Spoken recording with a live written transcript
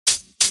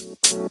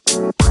Hey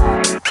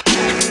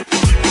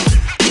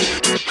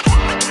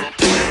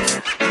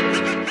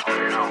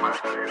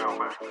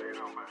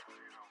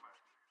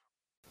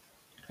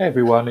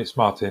everyone, it's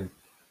Martin.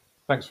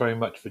 Thanks very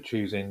much for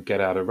choosing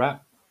Get Out of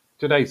Rap.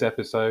 Today's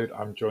episode,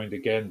 I'm joined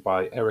again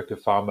by Erica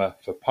Farmer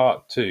for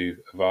part two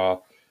of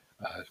our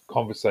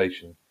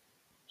conversation.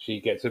 She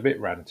gets a bit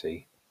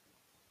ranty.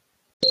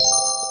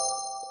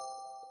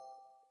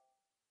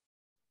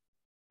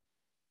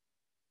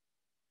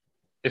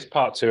 It's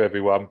part two,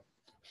 everyone.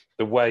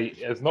 The wait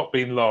has not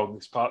been long.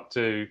 It's part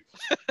two.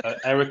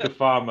 Erica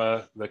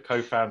Farmer, the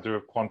co-founder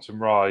of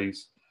Quantum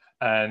Rise,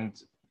 and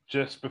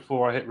just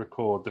before I hit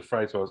record, the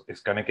phrase was,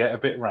 "It's going to get a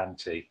bit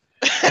ranty."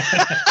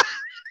 It's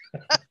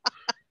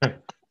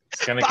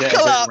going to get a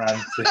bit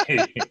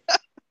ranty.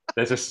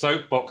 There's a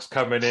soapbox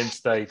coming in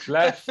stage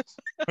left.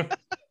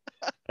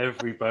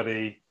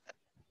 Everybody,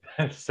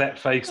 set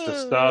face to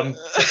stun.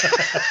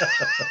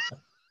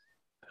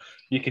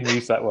 You can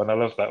use that one. I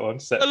love that one.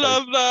 I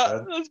love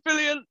that. That's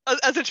brilliant.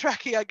 As a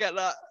Trekkie, I get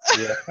that.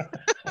 Yeah.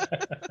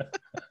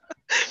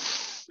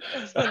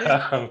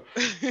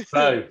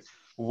 So,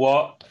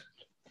 what?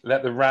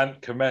 Let the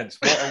rant commence.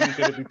 What are we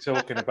going to be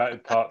talking about in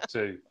part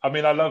two? I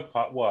mean, I love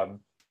part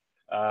one.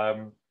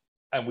 And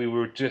we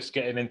were just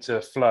getting into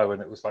a flow, and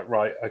it was like,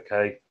 right,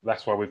 okay,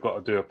 that's why we've got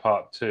to do a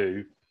part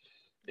two.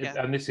 Yeah.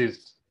 And this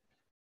is,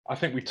 I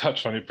think we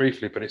touched on it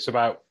briefly, but it's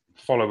about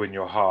following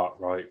your heart,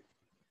 right?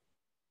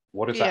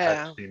 What does that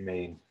actually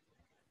mean?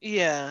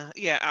 Yeah,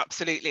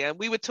 absolutely. And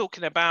we were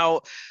talking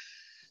about,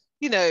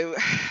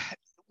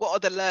 what are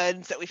the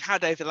learns that we've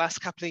had over the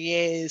last couple of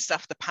years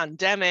after the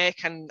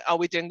pandemic, and are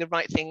we doing the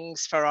right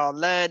things for our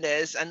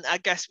learners? And I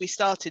guess we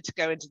started to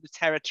go into the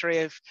territory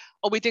of,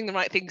 are we doing the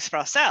right things for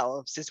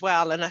ourselves as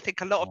well? And I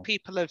think a lot of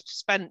people have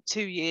spent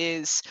 2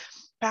 years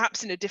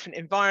perhaps in a different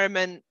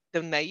environment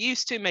than they're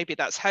used to. Maybe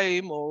that's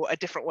home or a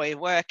different way of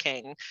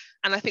working.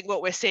 And I think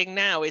what we're seeing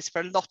now is, for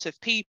a lot of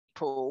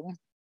people,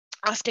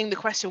 asking the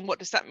question, what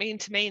does that mean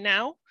to me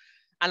now?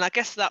 And I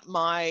guess that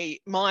my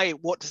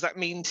what does that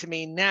mean to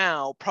me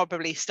now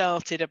probably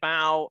started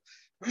about,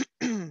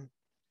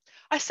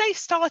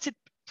 started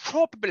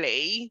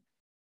probably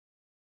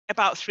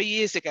about 3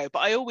 years ago, but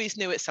I always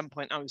knew at some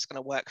point I was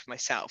going to work for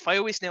myself. I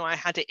always knew I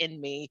had it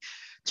in me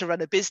to run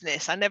a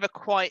business. I never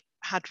quite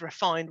had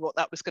refined what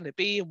that was going to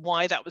be and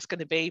why that was going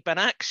to be. But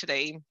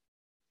actually,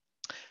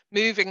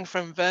 moving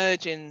from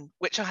Virgin,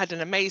 which I had an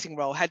amazing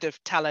role, head of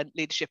talent,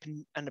 leadership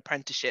and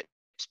apprenticeship,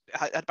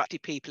 I had about 50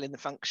 people in the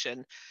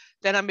function.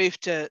 Then I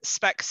moved to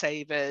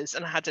Specsavers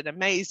and I had an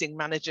amazing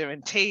manager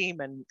and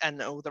team and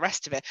all the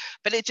rest of it.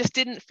 But it just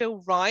didn't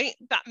feel right,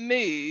 that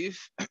move.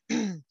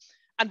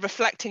 And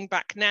reflecting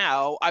back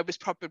now, I was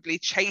probably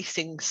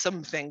chasing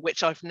something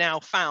which I've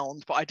now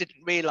found, but I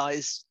didn't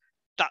realize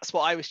that's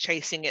what I was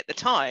chasing at the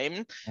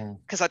time,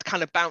 because I'd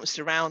kind of bounced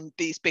around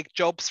these big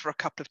jobs for a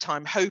couple of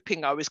times,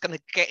 hoping I was going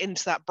to get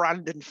into that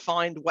brand and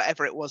find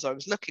whatever it was I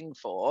was looking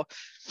for.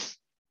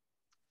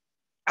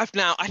 I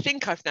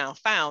think I've now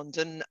found,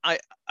 and I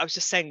was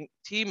just saying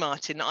to you,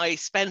 Martin, I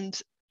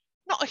spend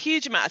not a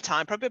huge amount of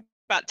time, probably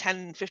about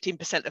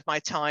 10-15% of my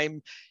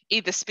time,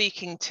 either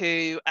speaking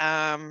to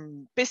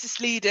business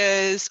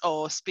leaders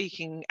or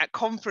speaking at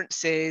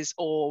conferences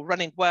or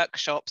running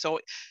workshops, or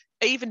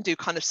even do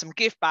kind of some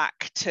give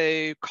back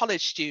to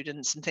college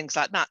students and things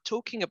like that,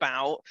 talking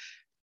about,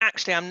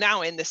 actually, I'm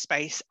now in the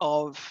space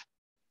of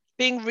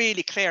being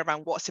really clear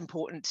around what's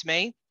important to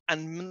me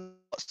and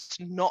what's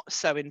not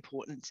so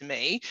important to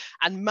me.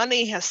 And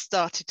money has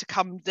started to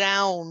come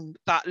down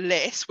that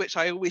list, which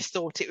I always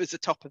thought it was the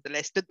top of the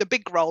list, the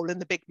big role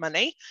and the big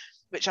money,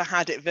 which I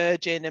had at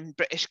Virgin and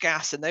British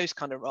Gas and those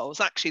kind of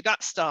roles. Actually,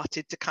 that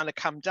started to kind of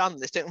come down the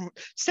list.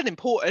 Still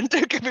important,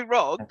 don't get me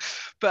wrong,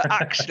 but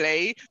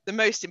actually the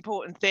most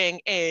important thing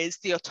is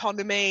the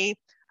autonomy,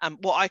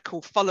 what I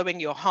call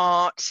following your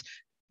heart,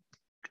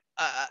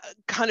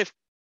 kind of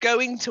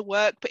going to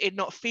work but it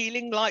not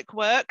feeling like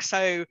work.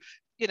 So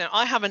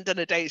I haven't done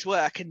a day's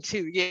work in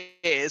 2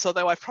 years,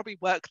 although I've probably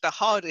worked the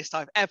hardest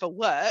I've ever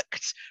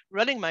worked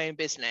running my own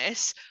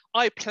business.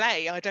 I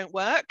play, I don't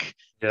work,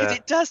 because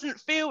it doesn't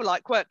feel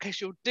like work,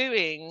 because you're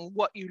doing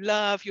what you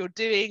love,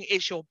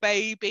 it's your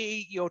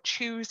baby, you're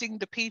choosing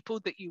the people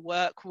that you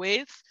work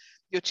with,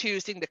 you're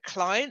choosing the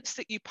clients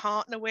that you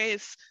partner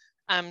with.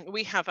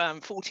 We have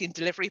 14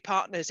 delivery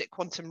partners at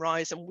Quantum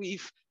Rise, and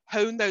we've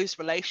hone those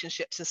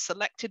relationships and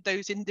selected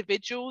those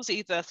individuals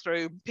either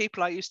through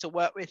people I used to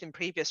work with in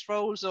previous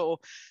roles or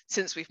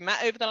since we've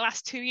met over the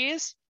last 2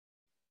 years.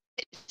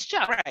 It's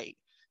just great.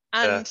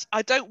 And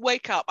I don't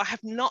wake up, I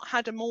have not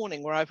had a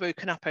morning where I've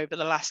woken up over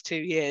the last 2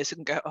 years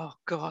and go, oh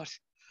God,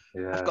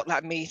 I've got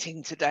that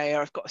meeting today,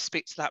 or I've got to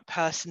speak to that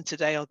person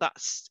today, or that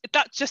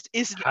just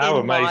isn't How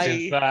in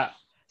amazing is that?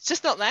 It's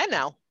just not there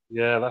now.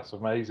 Yeah, that's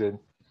amazing.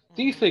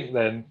 Do you think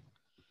then,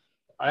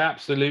 I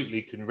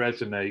absolutely can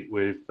resonate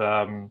with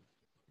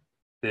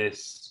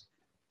this.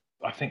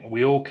 I think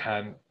we all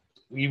can.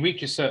 You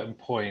reach a certain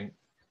point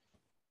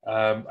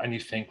and you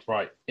think,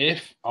 right,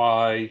 if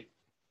I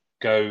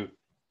go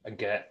and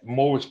get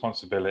more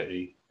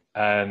responsibility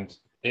and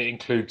it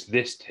includes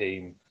this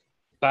team,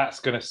 that's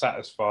going to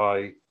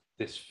satisfy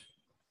this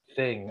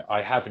thing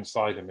I have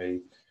inside of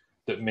me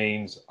that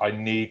means I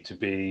need to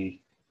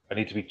be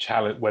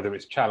challenged, whether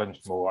it's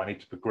challenged more, I need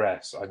to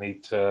progress, I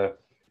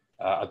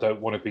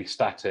don't want to be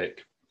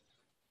static.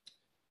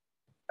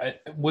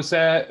 Was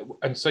there,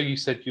 and so you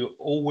said you're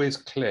always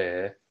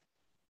clear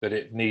that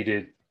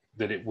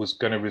it was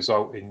going to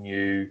result in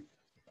you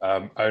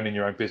owning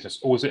your own business,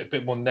 or was it a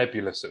bit more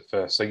nebulous at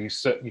first? So you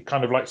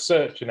kind of like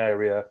search an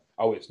area,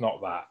 oh, it's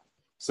not that.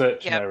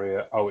 Search an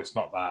area, oh, it's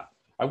not that.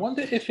 I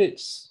wonder if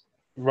it's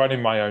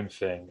running my own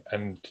thing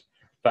and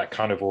that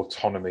kind of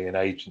autonomy and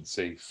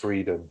agency,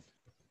 freedom.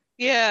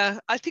 Yeah,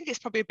 I think it's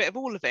probably a bit of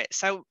all of it.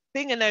 So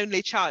being an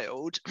only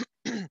child,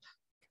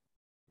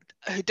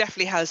 who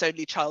definitely has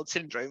only child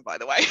syndrome, by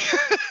the way.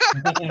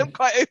 I'm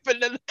quite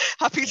open and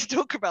happy to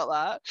talk about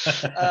that.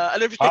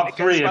 And everything Part that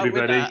goes three, well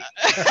everybody. with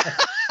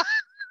that.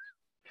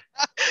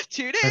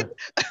 Tune in.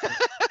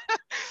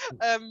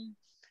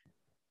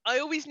 I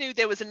always knew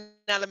there was an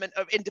element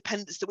of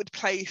independence that would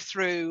play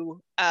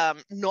through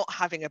not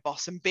having a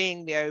boss and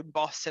being the own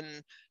boss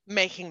and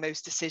making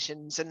those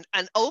decisions.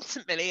 And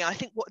ultimately, I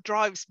think what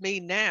drives me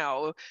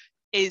now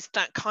is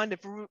that kind of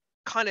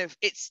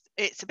it's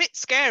a bit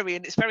scary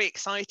and it's very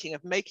exciting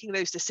of making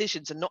those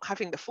decisions and not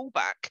having the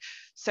fallback.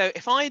 So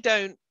if I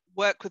don't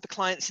work with the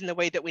clients in the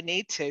way that we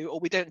need to, or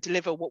we don't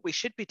deliver what we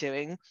should be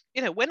doing,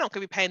 we're not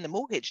going to be paying the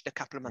mortgage in a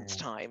couple of months'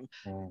 time.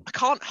 I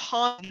can't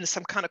hide in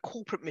some kind of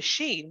corporate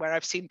machine where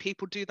I've seen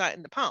people do that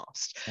in the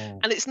past.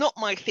 And it's not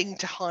my thing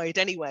to hide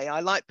anyway. I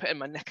like putting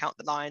my neck out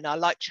the line. I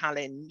like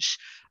challenge.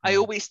 I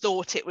always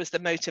thought it was the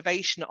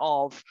motivation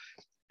of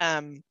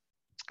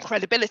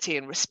credibility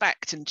and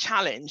respect and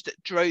challenge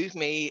that drove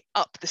me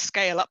up the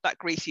scale, up that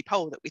greasy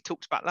pole that we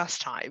talked about last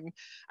time.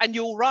 And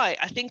you're right,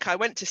 I think I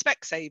went to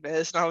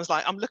Specsavers and I was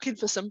like, I'm looking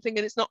for something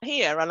and it's not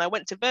here. And I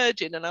went to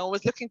Virgin and I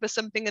was looking for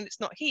something and it's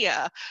not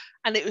here.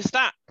 And it was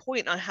that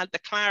point I had the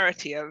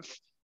clarity of,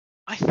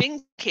 I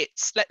think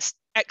it's let's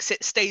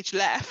exit stage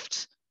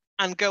left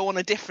and go on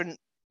a different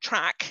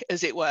track,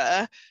 as it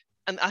were.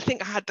 And I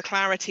think I had the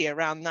clarity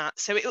around that.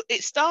 So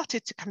it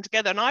started to come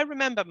together. And I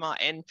remember,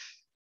 Martin,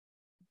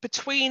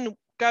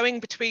 going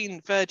between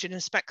Virgin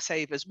and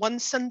Specsavers one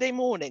Sunday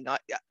morning,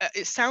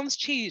 it sounds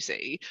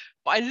cheesy,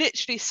 but I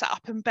literally sat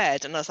up in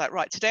bed and I was like,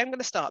 right, today I'm going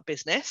to start a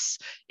business.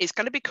 It's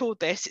going to be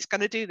called this, it's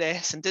going to do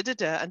this, and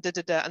da-da-da, and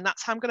da-da-da, and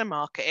that's how I'm going to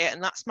market it,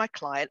 and that's my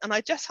client. And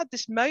I just had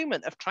this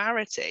moment of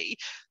clarity.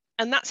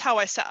 And that's how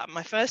I set up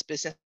my first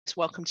business,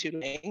 Welcome to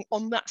Ling,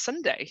 on that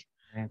Sunday.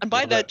 And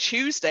by the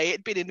Tuesday,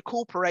 it'd been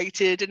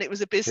incorporated and it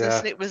was a business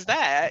and it was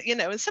there,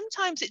 and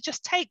sometimes it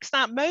just takes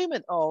that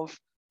moment of,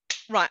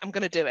 right, I'm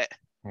going to do it.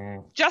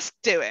 Just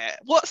do it.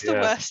 What's the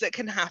worst that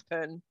can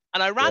happen?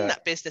 And I ran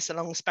that business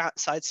alongside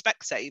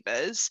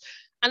Specsavers,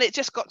 and it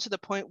just got to the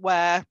point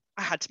where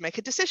I had to make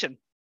a decision.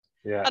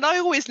 And I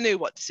always knew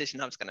what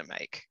decision I was going to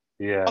make.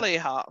 Follow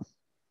your heart.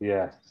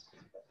 Yeah.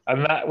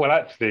 And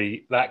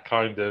that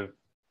kind of,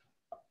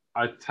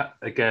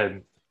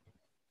 again,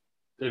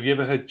 have you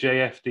ever heard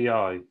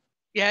JFDI?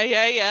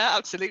 Yeah,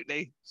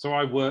 absolutely. So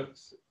I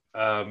worked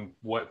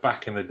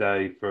back in the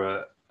day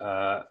for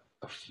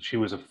she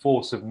was a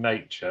force of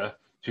nature.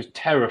 She was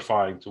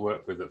terrifying to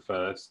work with at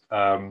first.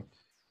 And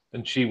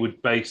she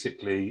would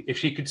basically, if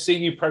she could see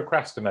you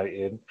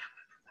procrastinating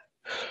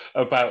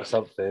about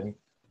something,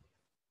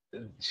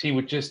 she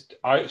would just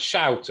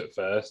shout at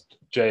first,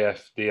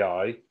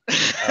 JFDI,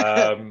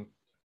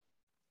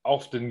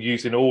 often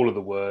using all of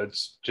the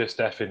words, just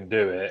effing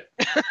do it.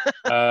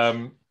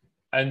 And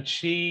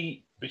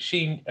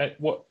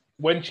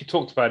when she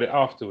talked about it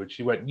afterwards,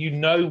 she went,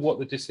 what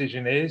the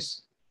decision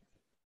is?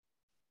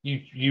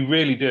 You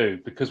really do,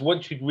 because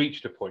once you'd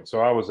reached a point,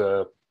 so I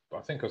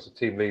think I was a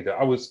team leader.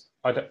 It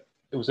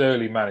was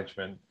early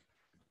management.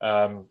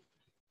 So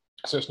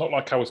it's not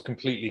like I was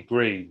completely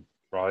green,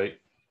 right?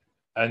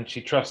 And she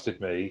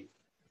trusted me,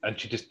 and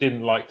she just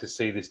didn't like to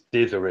see this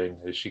dithering,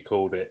 as she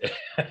called it.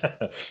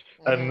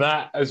 And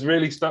that has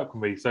really stuck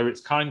with me. So it's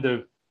kind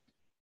of,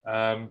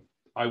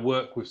 I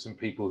work with some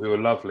people who are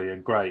lovely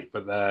and great,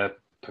 but they're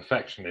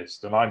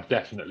perfectionists, and I'm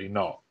definitely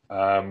not.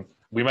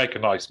 We make a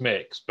nice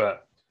mix,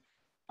 but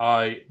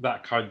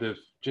that kind of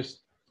just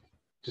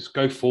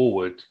go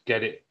forward,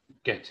 get it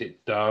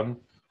done.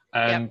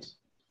 And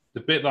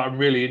the bit that I'm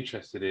really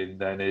interested in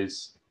then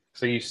is,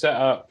 so you set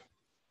up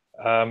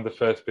the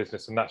first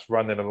business and that's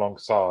running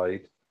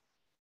alongside.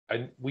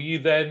 And were you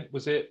then,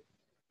 was that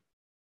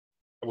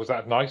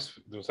nice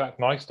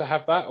to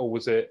have that, or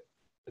was it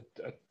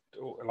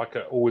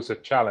always a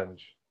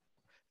challenge?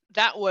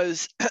 That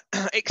was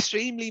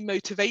extremely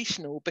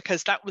motivational,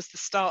 because that was the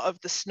start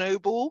of the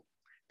snowball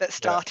that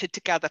started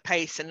to gather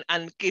pace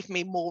and give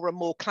me more and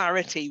more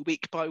clarity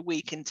week by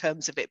week in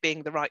terms of it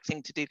being the right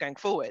thing to do going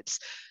forwards.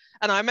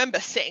 And I remember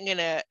sitting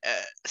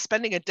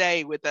spending a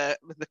day with a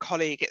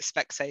colleague at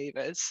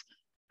Specsavers,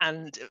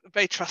 and a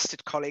very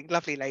trusted colleague,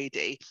 lovely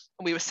lady.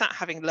 And we were sat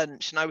having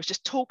lunch, and I was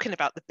just talking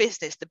about the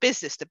business.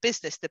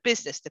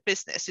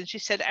 And she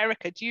said,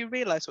 Erica, do you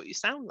realize what you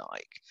sound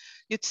like?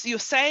 You're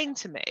saying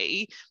to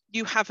me,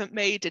 you haven't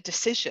made a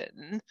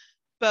decision,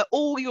 but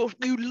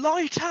you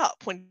light up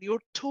when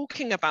you're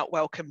talking about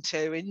Welcome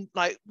To and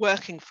like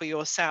working for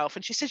yourself.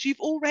 And she says,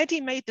 you've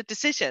already made the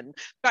decision,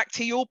 back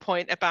to your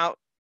point about,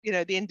 you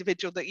know, the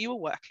individual that you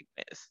were working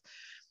with.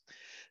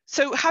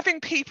 So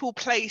having people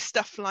play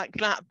stuff like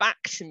that back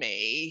to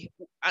me,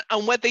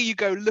 and whether you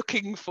go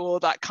looking for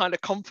that kind of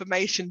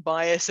confirmation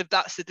bias of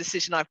that's the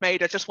decision I've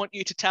made, I just want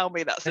you to tell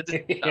me that's the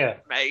decision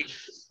I've made.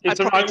 It's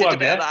the right one,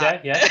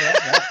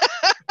 yeah.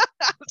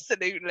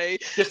 Absolutely.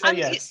 Just say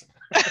yes.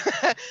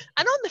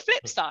 And on the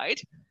flip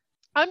side,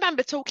 I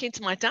remember talking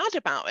to my dad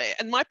about it,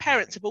 and my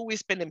parents have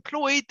always been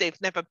employed.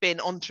 They've never been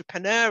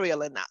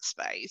entrepreneurial in that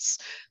space,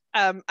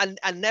 and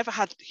never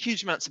had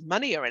huge amounts of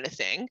money or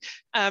anything.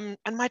 And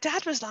my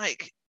dad was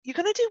like, you're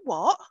going to do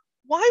what?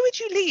 Why would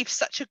you leave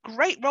such a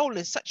great role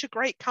in such a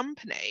great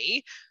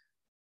company?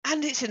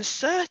 And it's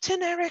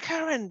uncertain,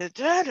 Erica, and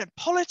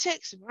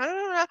politics.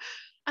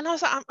 And I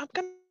was like, I'm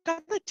going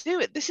to do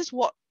it. This is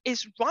what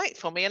is right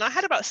for me. And I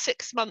had about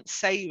 6 months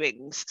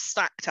savings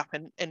stacked up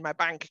in my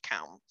bank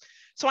account.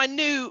 So I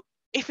knew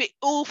if it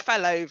all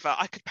fell over,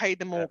 I could pay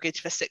the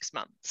mortgage for 6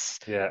 months.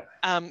 Yeah.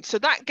 So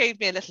that gave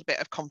me a little bit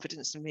of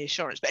confidence and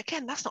reassurance. But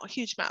again, that's not a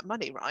huge amount of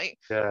money, right?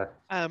 Yeah.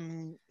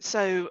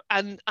 So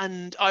and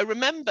I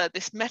remember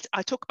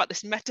I talk about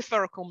this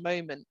metaphorical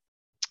moment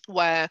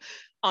where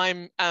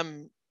I'm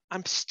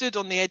stood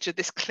on the edge of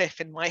this cliff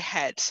in my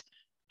head,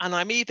 and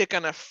I'm either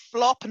going to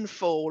flop and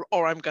fall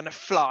or I'm going to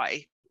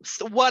fly.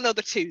 So one of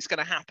the two is going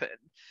to happen.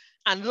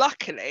 And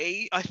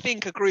luckily, I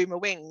think I grew my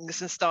wings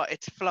and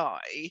started to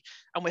fly.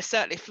 And we're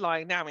certainly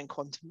flying now in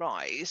Quantum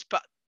Rise.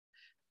 But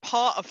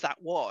part of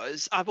that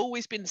was I've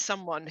always been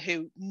someone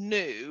who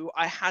knew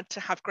I had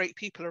to have great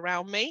people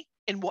around me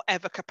in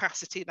whatever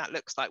capacity that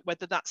looks like,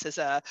 whether that's as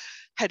a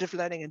head of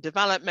learning and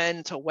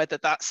development, or whether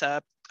that's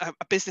a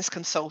business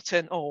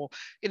consultant, or,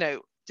 you know,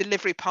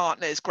 delivery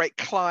partners, great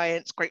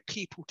clients, great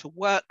people to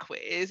work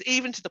with,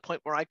 even to the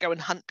point where I go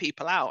and hunt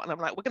people out and I'm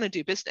like, we're going to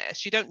do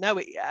business. You don't know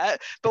it yet,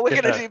 but we're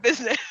going to do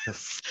business.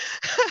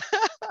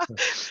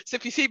 So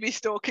if you see me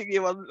stalking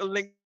you on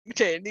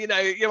LinkedIn, you know,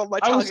 you're on my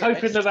target I was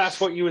hoping list. that's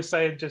what you were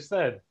saying just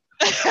then.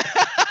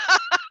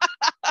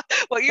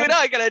 Well, you and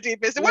I are going to do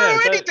business. We're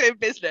already doing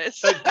business.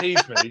 Don't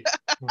tease me.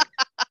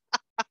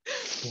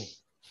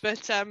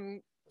 But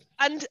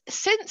and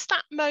since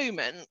that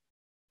moment,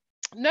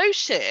 no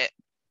shit,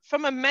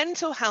 from a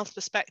mental health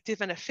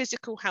perspective and a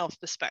physical health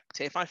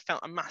perspective, I felt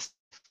a massive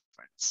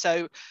difference.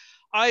 So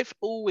I've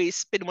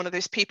always been one of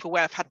those people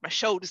where I've had my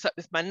shoulders up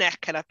with my neck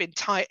and I've been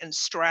tight and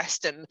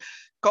stressed and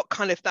got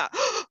kind of that,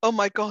 oh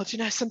my God, you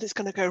know, something's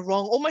going to go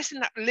wrong, almost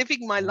in that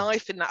living my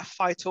life in that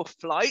fight or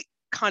flight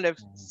kind of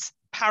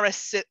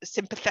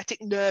parasympathetic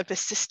nervous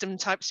system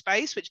type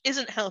space, which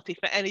isn't healthy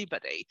for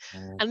anybody.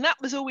 And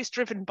that was always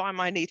driven by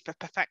my need for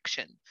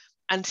perfection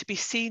and to be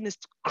seen as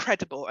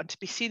credible and to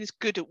be seen as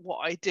good at what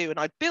I do. And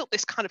I built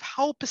this kind of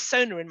whole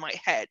persona in my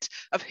head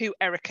of who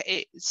Erica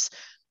is.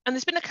 And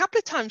there's been a couple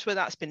of times where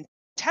that's been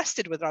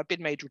tested, whether I've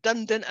been made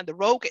redundant and the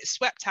role gets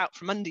swept out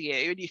from under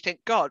you and you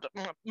think, God,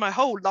 my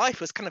whole life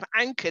was kind of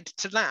anchored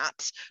to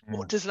that.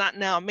 What does that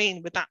now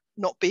mean with that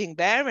not being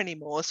there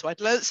anymore? So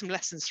I'd learned some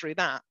lessons through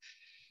that.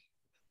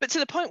 But to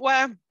the point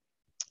where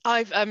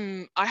I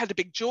had a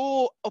big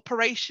jaw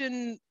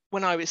operation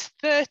when I was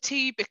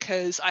 30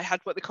 because I had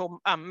what they call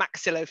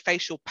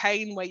maxillofacial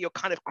pain, where you're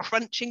kind of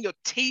crunching your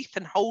teeth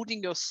and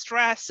holding your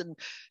stress, and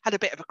had a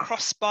bit of a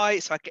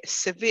crossbite, so I get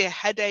severe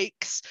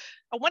headaches.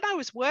 And when I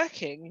was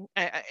working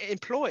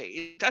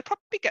employed, I'd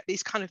probably get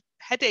these kind of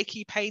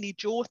headachy, painy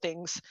jaw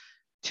things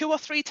 2 or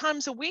 3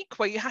 times a week,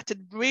 where you had to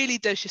really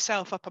dose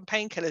yourself up on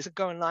painkillers and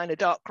go and lie in a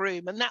dark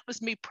room. And that was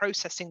me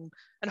processing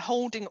and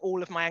holding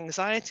all of my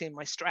anxiety and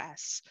my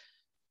stress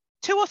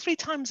 2 or 3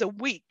 times a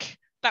week.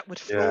 That would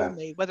floor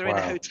me, whether in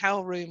a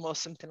hotel room or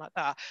something like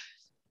that.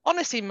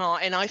 Honestly,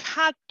 Martin, I've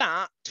had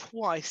that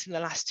twice in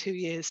the last 2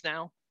 years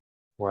now.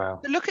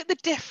 Wow. But look at the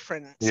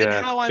difference in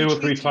how I'm 2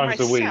 or 3 times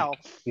myself. A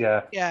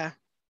week.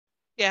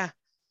 Yeah.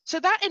 So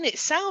that in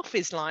itself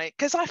is like,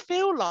 because I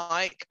feel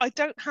like I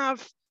don't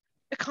have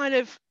the kind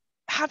of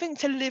having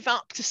to live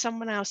up to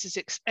someone else's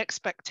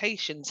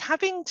expectations,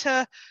 having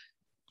to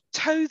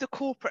toe the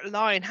corporate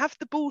line, have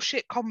the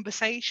bullshit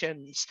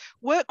conversations,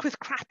 work with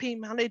crappy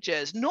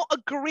managers, not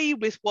agree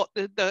with what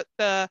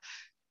the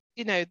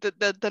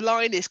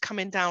line is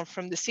coming down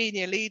from the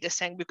senior leader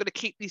saying we've got to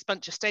keep these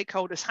bunch of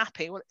stakeholders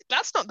happy. Well,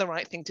 that's not the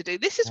right thing to do.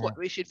 This is what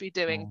we should be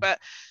doing. But,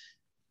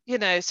 you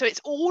know, so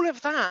it's all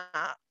of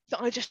that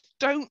I just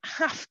don't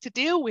have to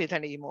deal with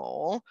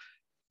anymore,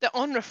 that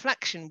on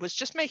reflection was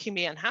just making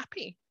me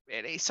unhappy,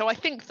 really. So I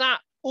think that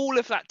all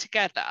of that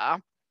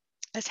together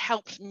has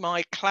helped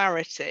my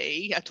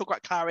clarity. I talk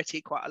about clarity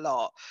quite a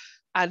lot,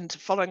 and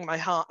following my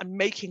heart and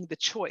making the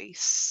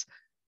choice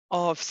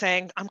of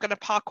saying, I'm going to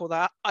park all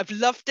that. I've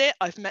loved it.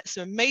 I've met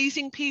some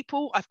amazing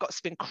people. I've got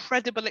some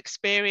incredible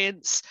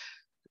experience,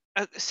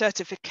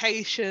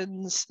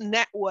 certifications,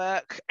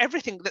 network,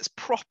 everything that's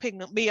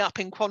propping me up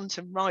in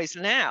Quantum Rise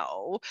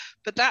now.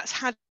 But that's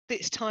had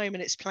its time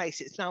and its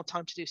place. It's now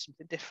time to do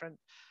something different.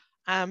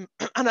 And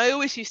I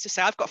always used to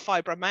say, I've got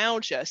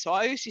fibromyalgia. So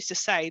I always used to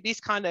say these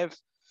kind of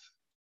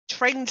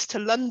trains to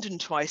London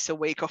twice a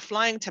week or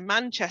flying to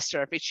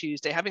Manchester every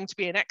Tuesday, having to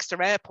be in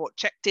Exeter Airport,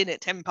 checked in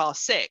at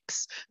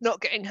 6:10,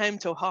 not getting home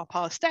till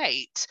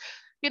 8:30.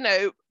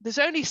 There's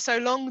only so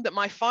long that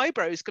my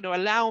fibro is going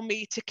to allow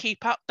me to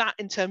keep up that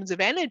in terms of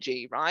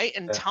energy, right?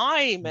 And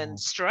time and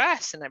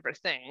stress and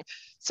everything.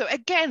 So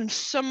again,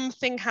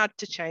 something had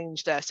to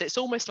change there. So it's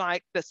almost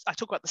like this, I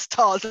talk about the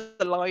stars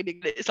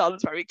aligning, it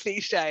sounds very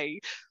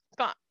cliche,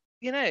 but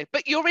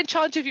but you're in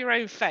charge of your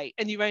own fate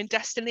and your own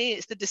destiny.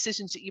 It's the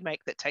decisions that you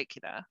make that take you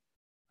there.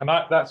 And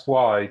that's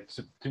why,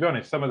 to be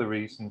honest, some of the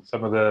reasons,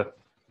 some of the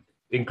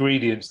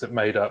ingredients that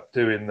made up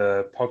doing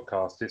the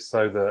podcast is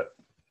so that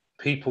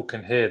people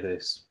can hear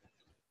this.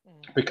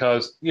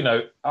 Because,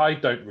 I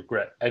don't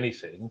regret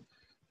anything,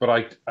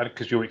 but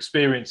because your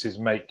experiences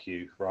make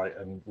you, right?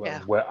 And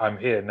where I'm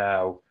here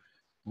now,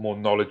 more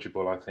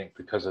knowledgeable, I think,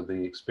 because of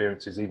the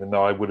experiences, even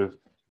though I would have,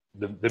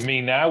 the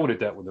me now would have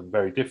dealt with them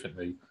very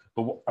differently.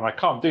 And I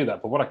can't do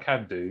that. But what I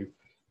can do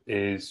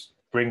is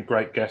bring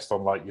great guests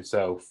on like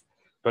yourself,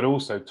 but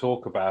also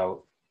talk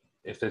about,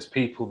 if there's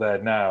people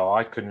there now,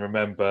 I can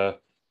remember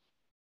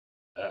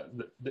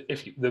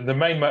the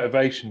main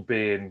motivation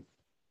being,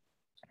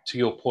 to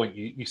your point,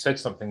 you said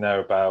something there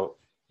about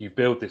you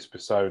build this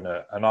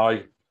persona, and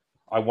I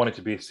wanted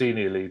to be a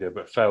senior leader,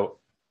 but felt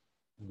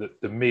that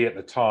the me at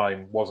the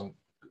time wasn't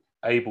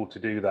able to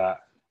do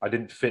that. I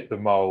didn't fit the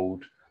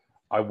mold.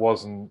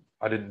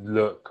 I didn't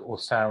look or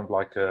sound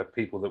like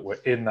people that were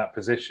in that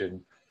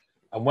position.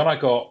 And when I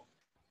got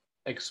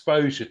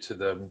exposure to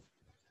them,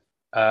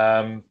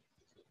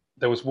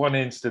 there was one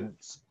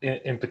instance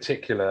in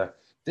particular.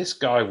 This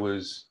guy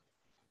was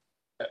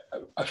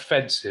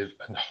offensive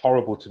and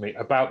horrible to me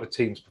about the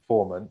team's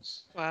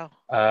performance. Wow.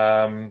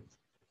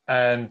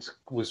 And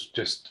was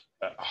just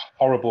a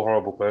horrible,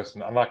 horrible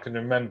person. And I can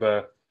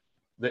remember,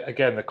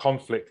 the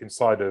conflict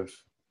inside of,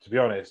 to be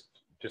honest,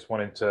 just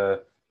wanting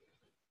to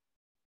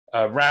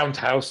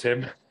roundhouse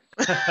him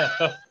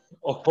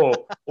or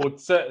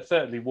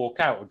certainly walk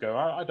out and go,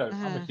 I'm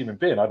a human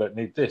being. I don't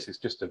need this. It's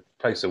just a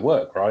place of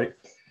work, right?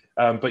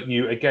 But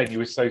you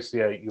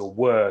associate your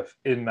worth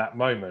in that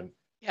moment.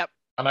 Yep.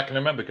 And I can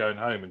remember going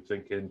home and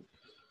thinking,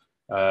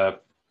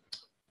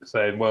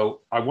 saying,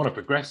 well, I want to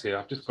progress here.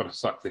 I've just got to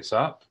suck this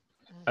up.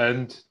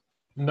 And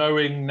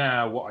knowing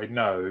now what I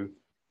know,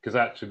 because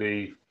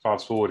actually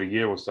fast forward a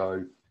year or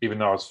so, even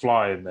though I was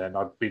flying then,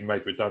 I'd been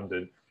made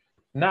redundant.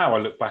 Now I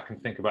look back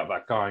and think about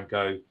that guy and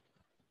go,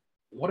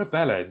 what a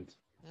bellend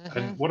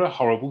and what a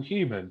horrible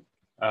human.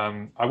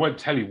 I won't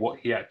tell you what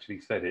he actually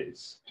said.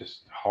 It's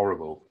just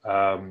horrible.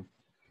 And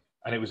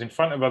it was in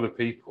front of other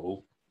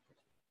people.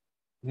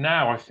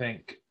 Now I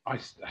think,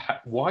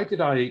 why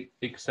did I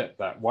accept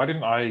that? Why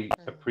didn't I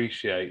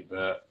appreciate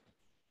that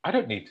I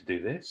don't need to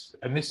do this?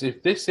 And this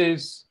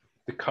is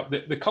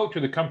the culture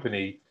of the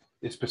company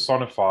is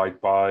personified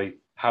by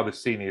how the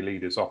senior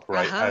leaders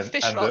operate,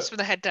 fish rots from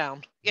the head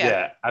down.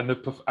 And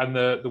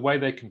the way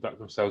they conduct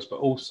themselves, but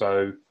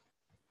also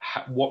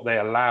what they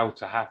allow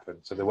to happen.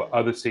 So there were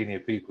other senior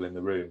people in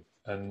the room,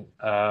 and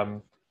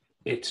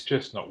it's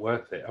just not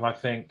worth it. And I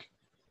think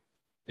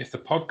if the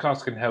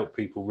podcast can help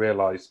people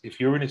realize, if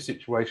you're in a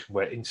situation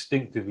where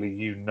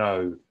instinctively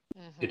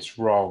it's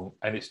wrong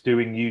and it's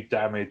doing you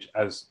damage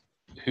as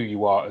who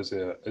you are as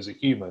a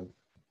human,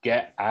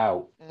 get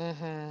out.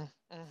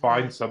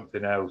 Find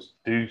something else.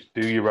 Do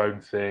your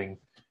own thing.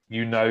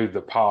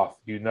 The path.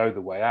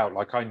 The way out.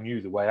 Like, I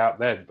knew the way out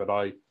then, but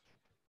I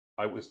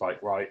was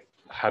like, right,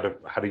 had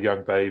a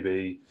young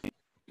baby.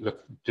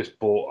 Look, just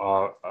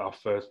bought our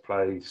first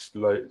place.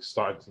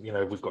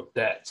 Started, we've got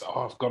debts.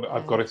 I've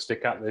got to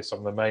stick at this.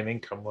 I'm the main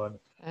income one,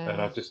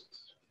 and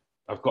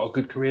I've got a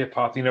good career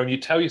path. And you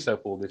tell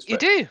yourself all this. You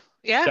do,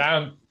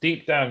 yeah.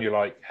 Deep down, you're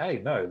like, hey,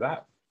 no,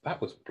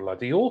 that was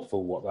bloody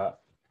awful. What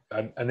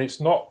that, and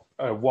it's not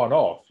a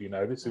one-off.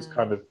 This is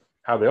kind of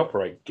how they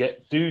operate.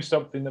 Do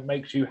something that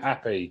makes you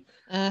happy.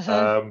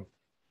 And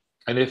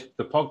if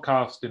the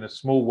podcast in a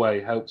small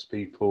way helps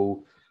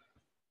people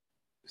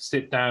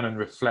sit down and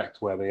reflect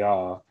where they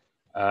are,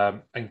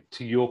 and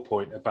to your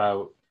point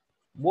about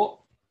what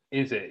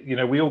is it,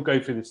 we all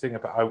go through this thing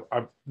about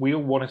we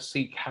all want to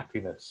seek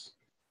happiness,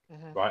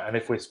 right? And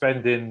if we're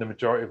spending the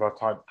majority of our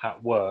time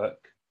at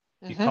work,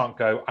 you can't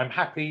go, I'm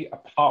happy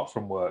apart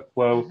from work.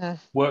 Well,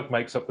 work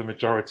makes up the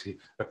majority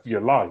of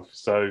your life,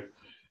 so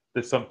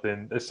there's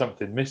something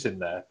missing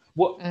there.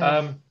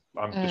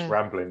 I'm just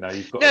rambling now.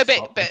 You've got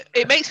but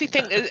it makes me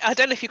think. I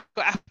don't know if you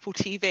got Apple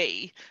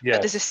TV,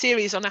 but there's a Yes.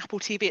 series on Apple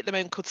TV at the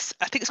moment called,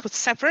 I think it's called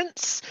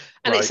Severance,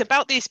 and Right. it's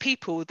about these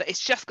people that it's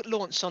just got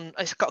launched on.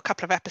 It's got a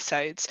couple of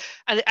episodes,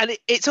 and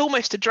it's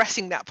almost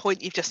addressing that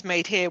point you've just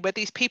made here, where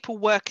these people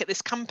work at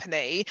this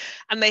company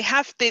and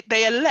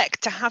they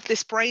elect to have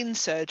this brain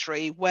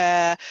surgery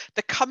where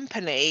the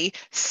company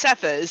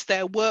severs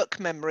their work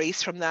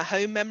memories from their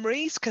home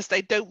memories because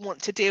they don't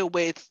want to deal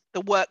with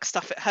the work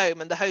stuff at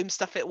home and the home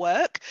stuff at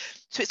work.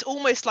 So it's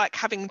almost like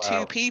having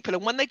two people,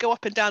 and when they go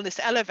up and down this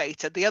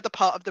elevator, the other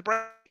part of the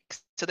brain,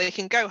 so they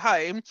can go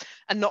home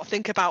and not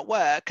think about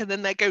work, and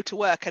then they go to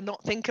work and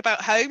not think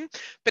about home.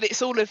 But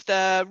it's all of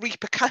the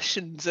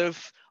repercussions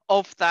of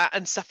that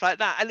and stuff like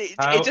that. And it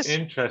just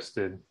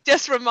interesting.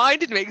 Just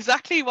reminded me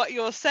exactly what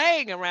you're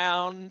saying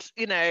around,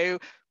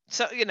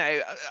 so,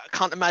 I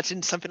can't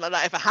imagine something like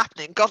that ever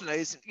happening. God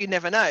knows, you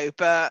never know.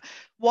 But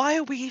why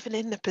are we even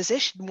in the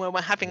position where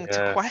we're having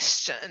to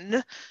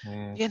question,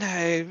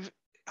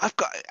 I've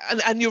got,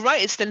 and you're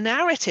right, it's the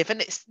narrative,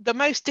 and it's the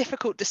most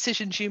difficult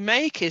decisions you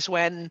make is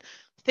when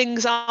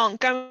things aren't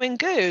going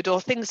good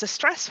or things are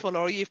stressful,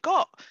 or you've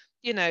got,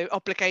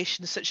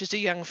 obligations such as a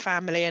young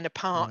family and a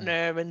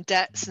partner and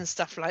debts and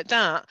stuff like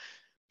that.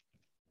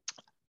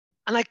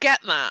 And I get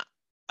that.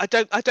 I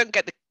don't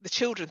get the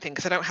children thing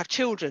because I don't have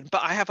children,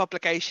 but I have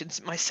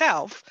obligations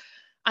myself.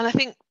 And I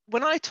think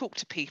when I talk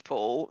to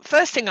people,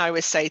 first thing I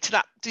always say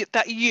to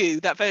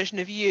that version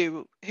of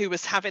you who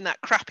was having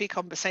that crappy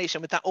conversation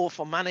with that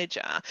awful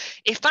manager,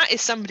 if that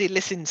is somebody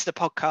listening to the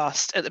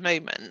podcast at the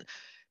moment,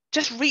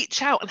 just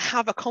reach out and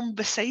have a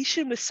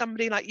conversation with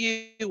somebody like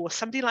you or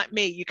somebody like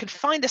me. You can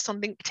find us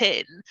on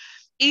LinkedIn.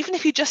 Even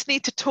if you just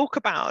need to talk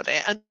about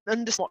it and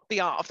understand what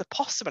the art of the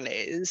possible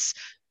is,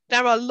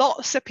 there are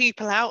lots of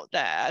people out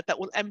there that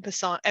will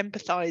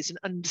empathize and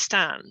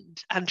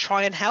understand and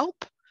try and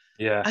help.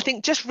 Yeah. I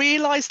think just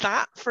realize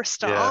that for a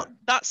start.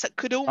 That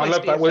could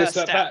almost be a first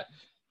step.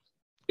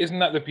 Isn't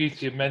that the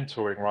beauty of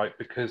mentoring, right?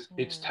 Because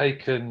it's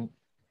taken,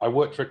 I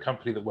worked for a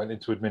company that went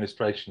into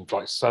administration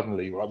like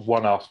suddenly, like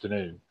one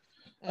afternoon.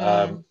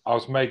 I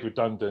was made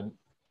redundant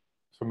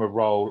from a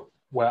role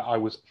where I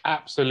was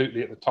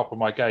absolutely at the top of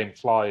my game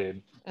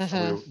flying.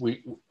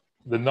 The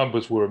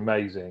numbers were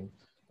amazing.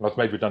 And I was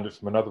made redundant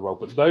from another role.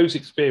 But those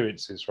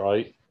experiences,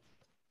 right,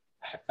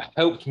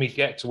 helped me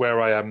get to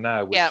where I am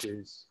now,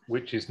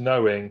 which is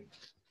knowing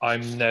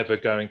I'm never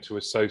going to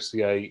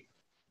associate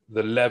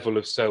the level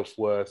of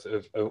self-worth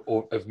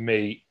of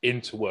me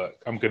into work.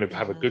 I'm going to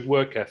have a good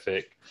work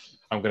ethic.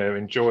 I'm going to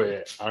enjoy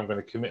it. I'm going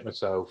to commit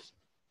myself.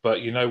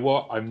 But you know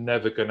what? I'm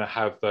never going to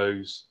have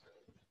those,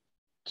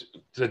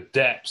 the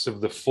depths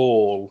of the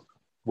fall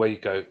where you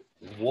go,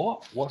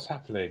 what's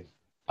happening?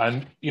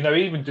 And,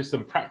 even just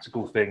some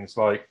practical things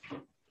like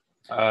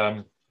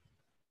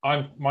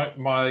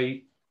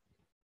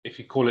if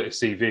you call it a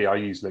CV, I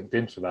use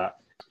LinkedIn for that,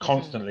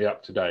 constantly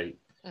up to date.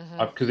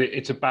 Because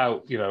it's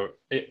about,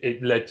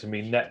 it led to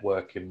me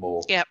networking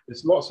more.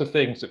 There's lots of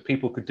things that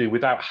people could do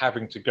without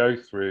having to go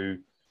through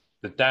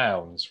the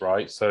downs,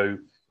 right? So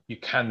you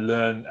can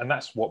learn, and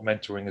that's what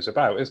mentoring is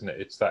about, isn't it?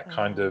 It's that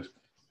kind of,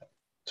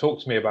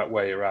 talk to me about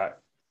where you're at,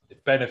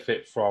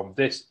 benefit from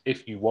this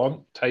if you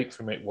want, take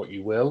from it what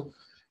you will.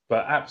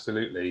 But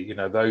absolutely,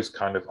 those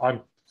kind of, I'm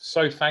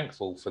so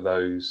thankful for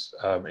those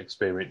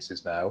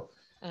experiences now,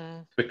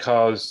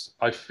 because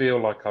I feel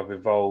like I've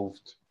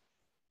evolved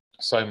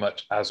so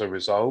much as a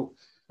result.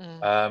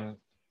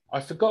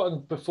 I've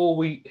forgotten, before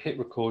we hit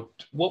record,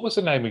 what was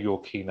the name of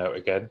your keynote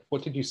again?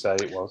 What did you say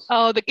it was?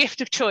 Oh, the gift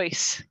of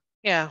choice.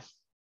 Yeah.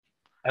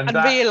 And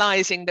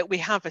realizing that we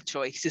have a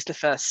choice is the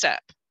first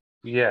step.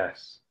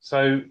 Yes.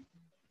 So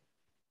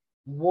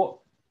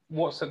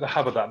what's at the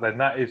hub of that then?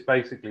 That is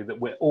basically that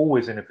we're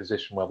always in a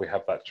position where we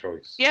have that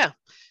choice. Yeah.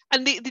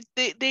 And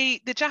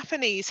the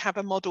Japanese have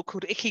a model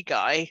called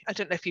Ikigai. I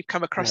don't know if you've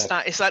come across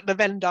that. It's like the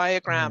Venn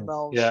diagram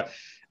of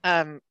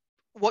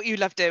what you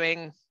love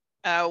doing,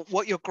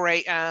 what you're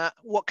great at,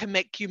 what can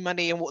make you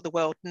money, and what the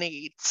world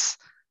needs.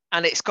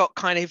 And it's got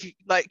kind of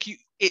like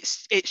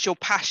it's your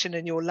passion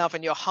and your love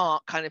and your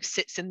heart kind of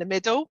sits in the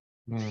middle.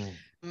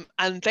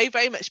 And they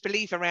very much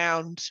believe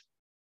around,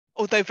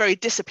 although very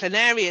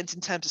disciplinarians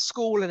in terms of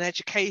school and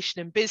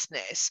education and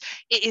business,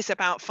 it is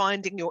about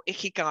finding your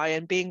ikigai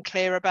and being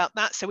clear about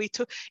that. So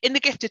in the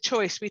gift of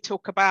choice, we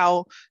talk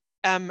about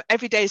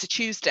every day is a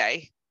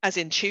Tuesday, as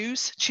in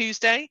choose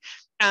Tuesday.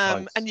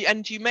 Nice.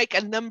 And you make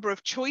a number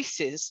of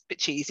choices, a bit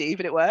cheesy,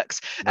 but it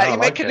works. You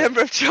make a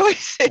number of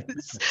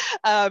choices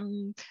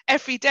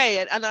every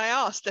day. And I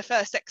asked, the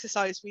first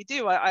exercise we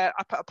do, I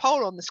put a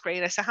poll on the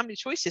screen. I said, how many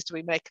choices do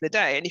we make in the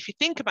day? And if you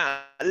think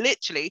about it,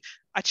 literally,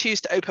 I choose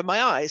to open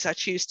my eyes. I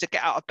choose to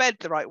get out of bed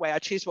the right way. I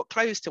choose what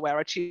clothes to wear.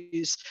 I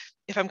choose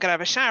if I'm going to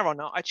have a shower or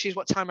not. I choose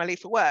what time I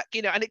leave for work,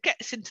 and it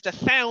gets into the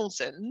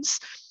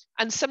thousands.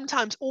 And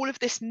sometimes all of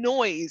this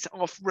noise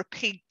of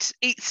repeat,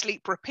 eat,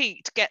 sleep,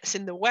 repeat gets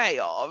in the way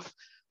of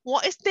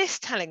what is this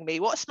telling me?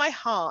 What's my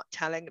heart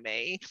telling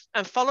me?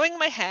 And following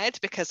my head,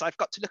 because I've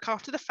got to look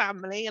after the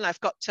family and I've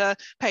got to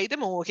pay the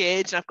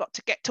mortgage and I've got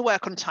to get to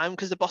work on time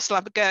because the boss will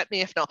have a go at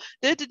me if not.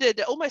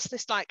 Almost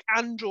this like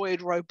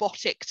android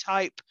robotic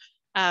type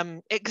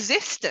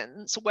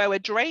existence where we're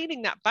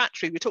draining that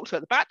battery. We talked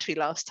about the battery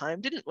last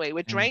time, didn't we?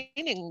 We're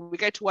draining, we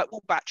go to work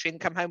full battery and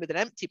come home with an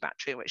empty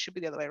battery, which should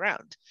be the other way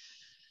around.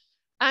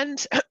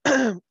 And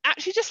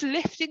actually just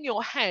lifting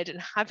your head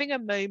and having a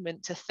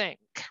moment to think,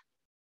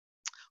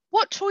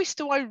 what choice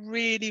do I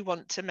really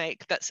want to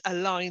make that's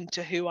aligned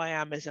to who I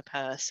am as a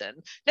person?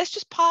 Let's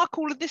just park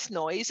all of this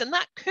noise. And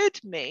that could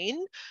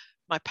mean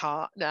my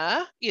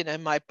partner, you know,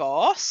 my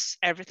boss,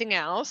 everything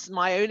else,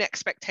 my own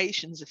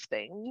expectations of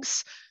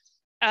things.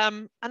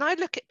 And I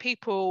look at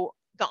people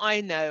that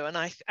I know and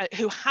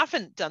who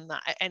haven't done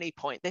that at any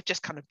point. They've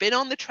just kind of been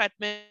on the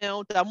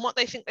treadmill, done what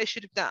they think they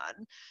should have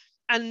done.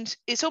 And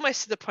it's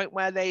almost to the point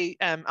where they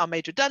are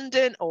made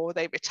redundant or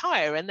they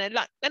retire and they're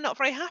not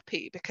very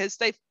happy because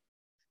they've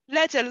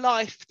led a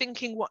life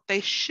thinking what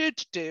they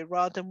should do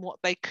rather than what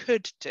they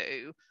could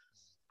do.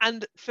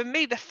 And for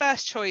me, the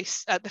first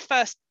choice, the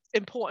first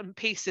important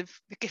piece of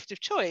the gift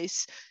of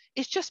choice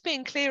is just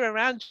being clear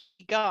around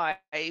you, Guy.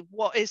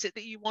 What is it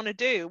that you want to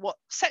do? What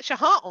sets your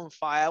heart on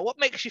fire? What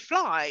makes you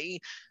fly?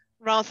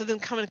 Rather than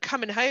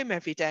coming home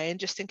every day and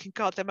just thinking,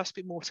 God, there must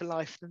be more to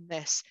life than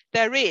this.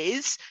 There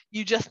is,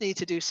 you just need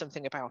to do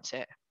something about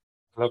it.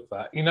 I love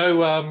that. You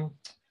know,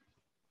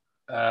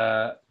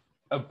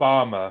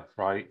 Obama,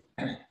 right?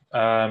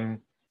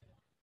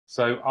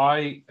 So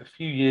a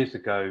few years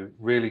ago,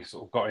 really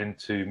sort of got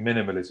into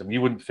minimalism. You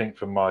wouldn't think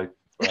from my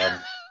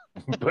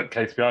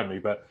bookcase behind me,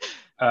 but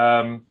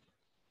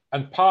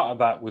and part of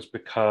that was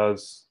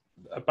because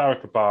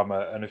Barack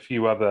Obama and a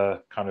few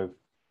other kind of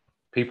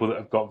people that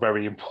have got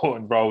very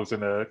important roles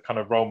in a kind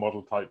of role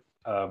model type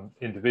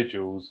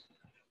individuals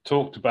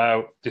talked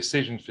about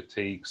decision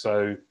fatigue.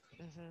 So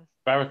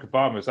Barack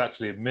Obama is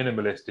actually a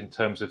minimalist in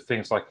terms of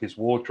things like his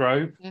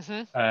wardrobe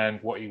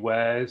and what he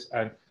wears.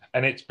 And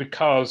it's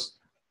because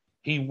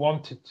he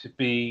wanted to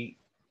be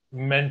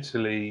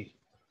mentally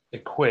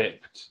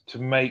equipped to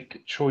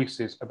make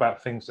choices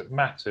about things that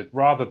mattered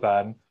rather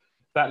than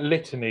that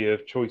litany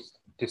of choice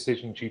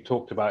decisions you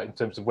talked about in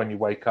terms of when you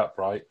wake up,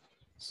 right?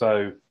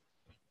 So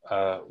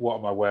what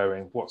am I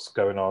wearing? What's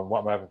going on?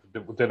 What am I having?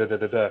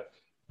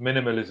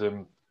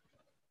 Minimalism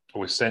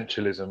or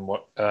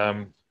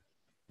essentialism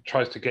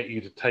tries to get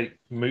you to take,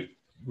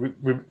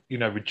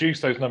 reduce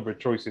those number of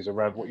choices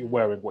around what you're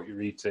wearing, what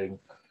you're eating,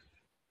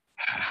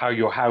 how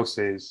your house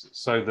is,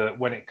 so that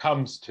when it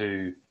comes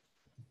to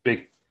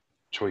big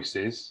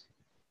choices,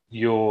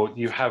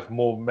 you have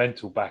more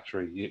mental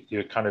battery.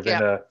 You're kind of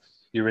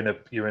you're in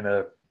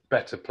a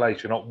better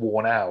place. You're not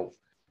worn out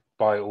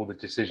by all the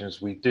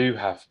decisions we do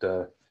have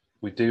to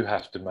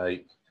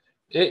make.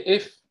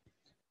 If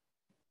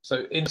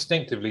so,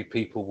 instinctively,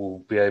 people will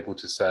be able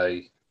to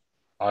say,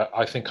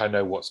 I think I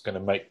know what's going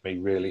to make me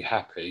really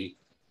happy,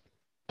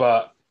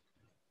 but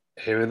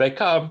here they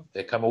come.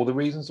 Here come all the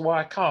reasons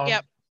why I can't.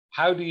 Yep.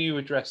 How do you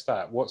address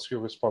that? What's your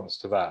response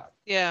to that?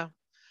 Yeah,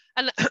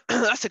 and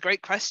that's a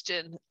great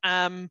question.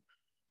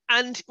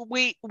 And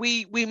we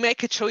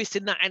make a choice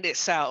in that in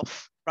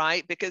itself,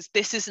 right? Because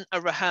this isn't a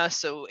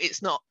rehearsal.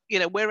 It's not,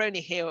 we're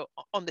only here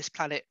on this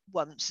planet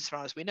once, as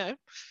far as we know.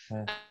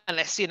 Yeah.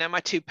 Unless, my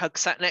two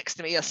pugs sat next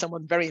to me are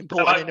someone very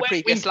important in a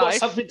previous life.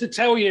 We've got something to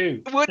tell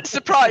you. It wouldn't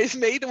surprise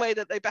me the way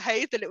that they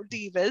behave, the little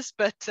divas,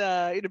 but,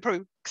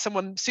 probably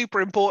someone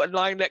super important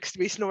lying next to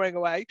me snoring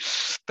away.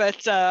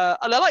 But, and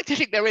I like to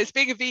think there is,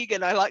 being a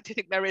vegan, I like to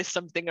think there is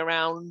something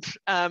around,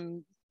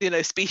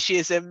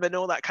 speciesism and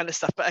all that kind of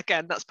stuff. But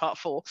again, that's part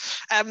 4.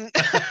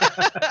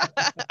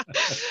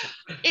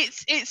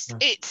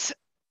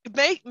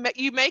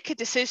 You make a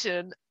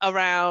decision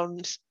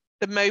around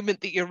the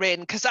moment that you're in,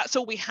 because that's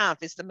all we have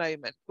is the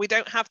moment. We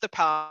don't have the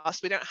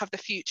past, we don't have the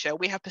future.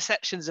 We have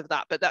perceptions of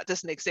that, but that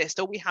doesn't exist.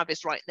 All we have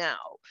is right now.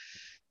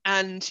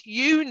 And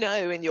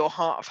in your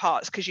heart of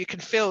hearts, because you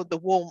can feel the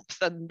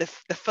warmth and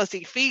the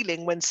fuzzy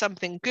feeling when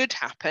something good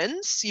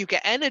happens, you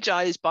get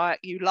energized by it,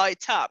 you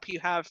light up,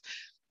 you have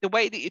the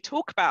way that you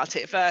talk about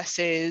it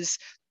versus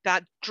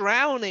that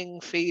drowning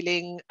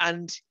feeling.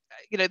 And,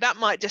 that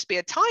might just be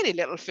a tiny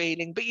little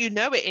feeling, but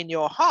it in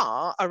your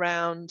heart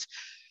around,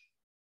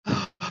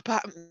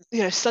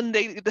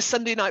 Sunday, the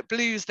Sunday night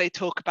blues they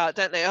talk about,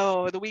 don't they?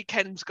 Oh, the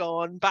weekend's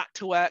gone, back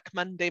to work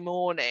Monday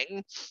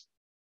morning.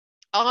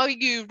 Are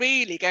you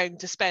really going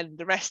to spend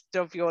the rest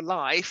of your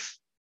life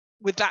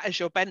with that as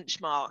your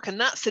benchmark? And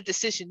that's a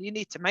decision you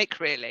need to make,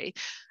 really.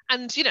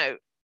 And,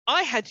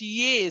 I had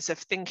years of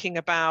thinking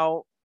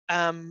about,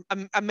 and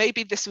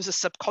maybe this was a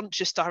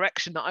subconscious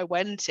direction that I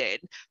went in,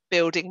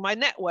 building my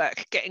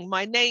network, getting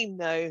my name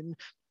known,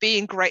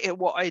 being great at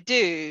what I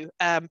do,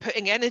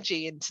 putting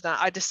energy into that.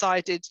 I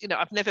decided,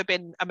 I've never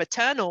been a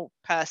maternal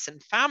person.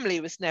 Family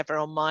was never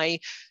on my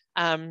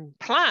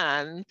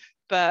plan,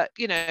 but,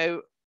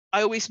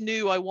 I always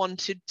knew I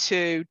wanted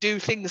to do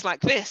things like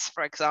this,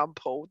 for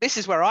example. This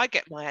is where I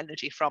get my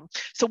energy from.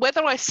 So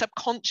whether I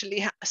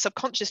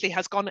subconsciously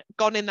has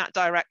gone in that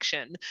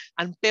direction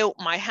and built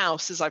my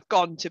house as I've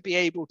gone to be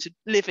able to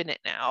live in it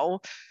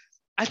now,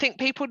 I think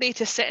people need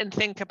to sit and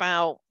think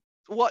about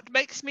what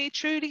makes me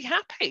truly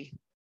happy.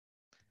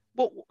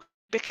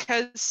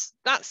 Because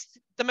that's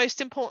the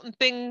most important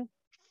thing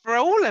for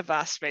all of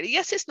us, really.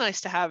 Yes, it's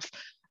nice to have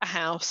a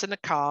house and a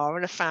car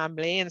and a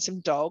family and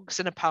some dogs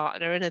and a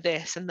partner and a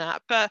this and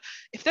that. But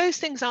if those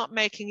things aren't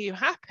making you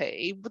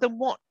happy, then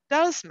what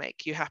does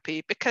make you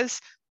happy?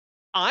 Because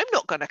I'm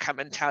not going to come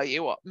and tell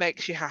you what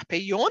makes you happy.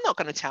 You're not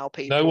going to tell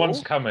people. No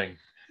one's coming.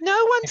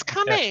 No one's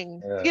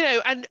coming, Yeah.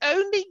 And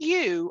only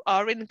you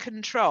are in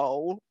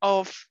control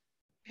of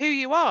who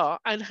you are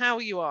and how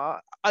you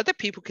are. Other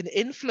people can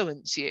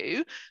influence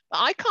you, but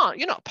I can't.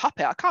 You're not a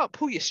puppet. I can't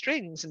pull your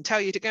strings and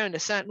tell you to go in a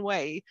certain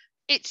way.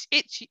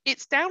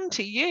 It's down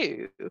to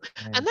you.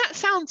 And that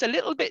sounds a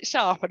little bit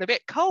sharp and a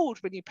bit cold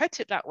when you put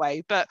it that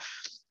way, but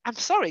I'm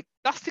sorry,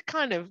 that's the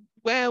kind of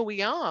where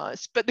we are.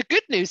 But the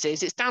good news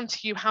is it's down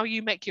to you how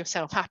you make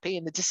yourself happy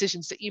and the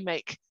decisions that you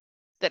make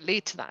that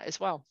lead to that as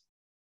well.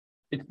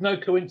 It's no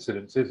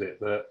coincidence, is it,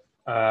 that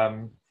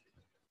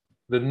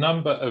the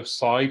number of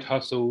side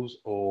hustles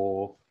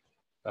or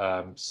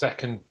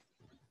second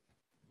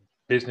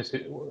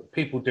businesses,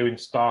 people doing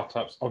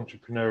startups,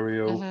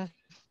 entrepreneurial,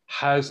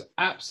 has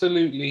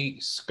absolutely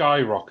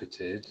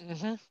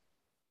skyrocketed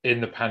in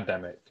the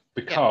pandemic,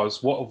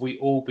 because what have we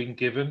all been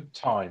given?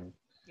 Time.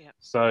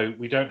 So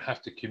we don't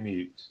have to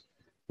commute.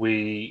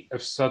 We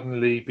have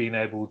suddenly been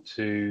able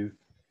to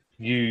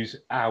use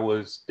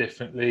hours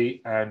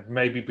differently, and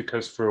maybe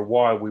because for a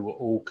while we were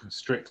all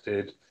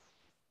constricted,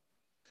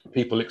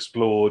 people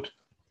explored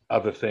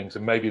other things,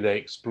 and maybe they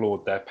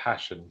explored their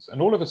passions,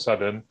 and all of a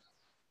sudden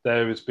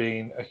there has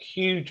been a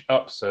huge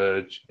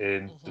upsurge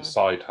in the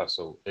side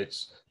hustle.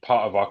 It's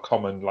part of our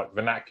common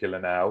vernacular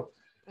now,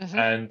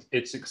 and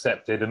it's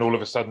accepted, and all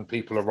of a sudden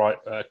people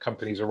are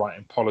companies are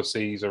writing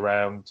policies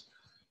around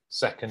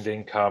second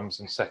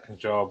incomes and second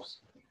jobs,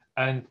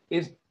 and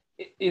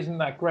isn't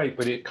that great?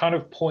 But it kind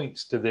of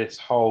points to this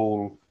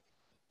whole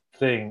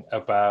thing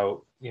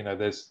about,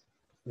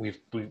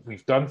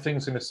 we've done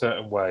things in a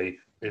certain way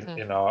in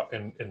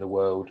the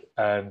world,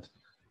 and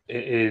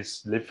it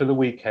is live for the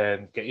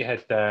weekend, get your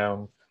head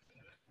down,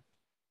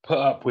 put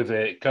up with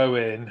it, go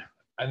in,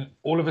 and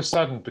all of a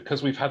sudden,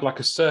 because we've had like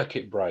a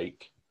circuit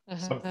break,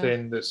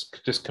 something that's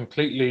just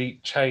completely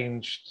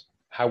changed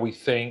how we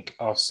think,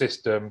 our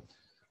system,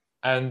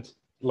 and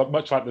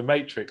much like the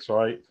Matrix,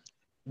 right?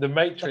 The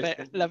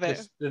Matrix, love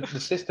it. The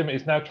system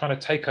is now trying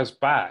to take us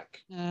back.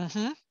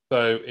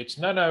 So it's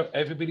no,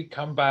 everybody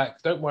come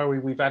back. Don't worry,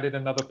 we've added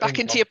another back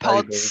into your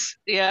pods.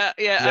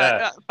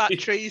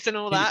 Batteries and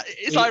all that.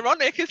 It's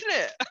ironic, isn't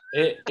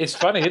it? It's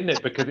funny, isn't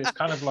it? Because it's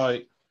kind of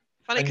like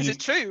funny because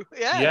it's true.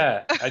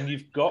 And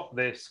you've got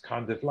this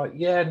kind of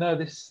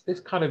this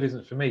kind of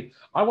isn't for me.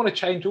 I want to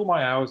change all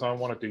my hours. I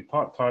want to do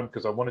part-time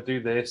because I want to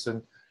do this,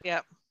 and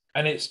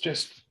it's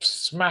just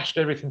smashed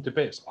everything to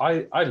bits.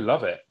 I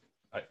love it.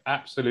 I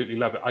absolutely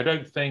love it. I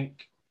don't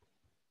think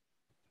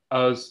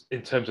us,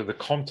 in terms of the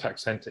contact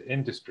center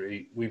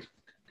industry,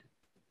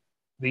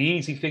 the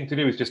easy thing to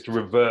do is just to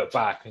revert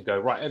back and go,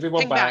 right,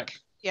 everyone back.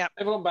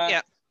 Everyone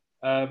back.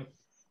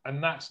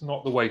 And that's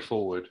not the way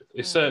forward.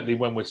 It's certainly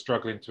when we're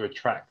struggling to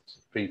attract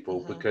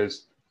people,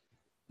 because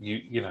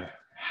you know,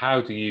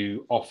 how do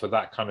you offer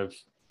that kind of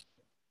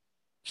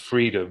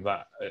freedom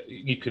that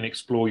you can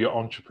explore your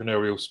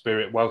entrepreneurial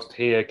spirit whilst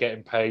here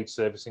getting paid,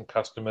 servicing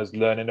customers,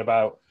 learning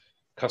about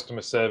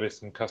customer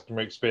service and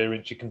customer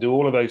experience? You can do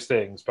all of those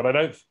things,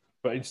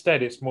 but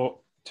instead it's more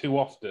too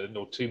often,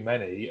 or too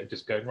many, are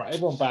just going, right,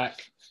 everyone back.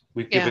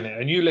 We've given it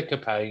a new lick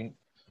of paint.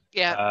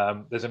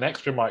 There's an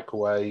extra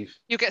microwave.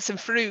 You get some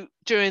fruit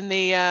during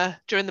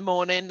the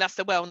morning. That's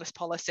the wellness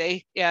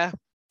policy.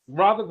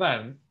 Rather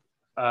than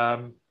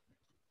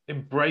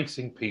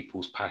embracing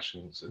people's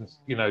passions and,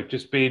 you know,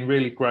 just being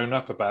really grown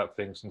up about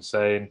things and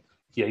saying,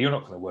 you're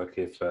not going to work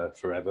here for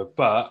forever,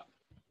 but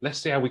let's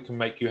see how we can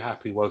make you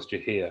happy whilst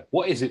you're here.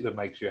 What is it that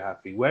makes you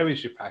happy? Where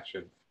is your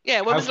passion?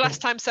 When was the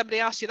last time somebody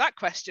asked you that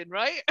question,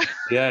 right?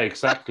 Yeah,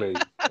 exactly.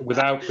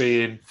 Without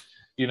being,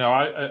 you know,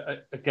 I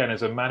again,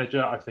 as a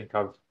manager, I think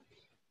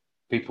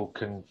people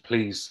can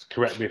please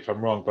correct me if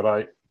I'm wrong,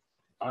 but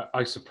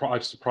I've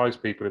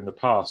surprised people in the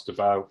past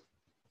about,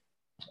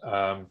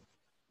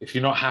 if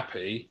you're not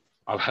happy,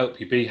 I'll help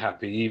you be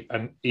happy,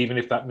 and even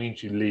if that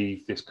means you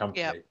leave this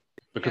company,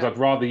 because I'd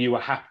rather you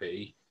were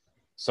happy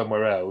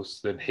somewhere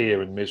else than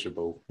here and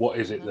miserable. What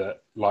is it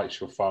that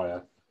lights your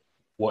fire?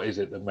 What is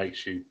it that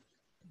makes you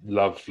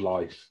love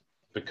life?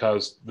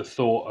 Because the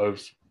thought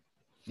of,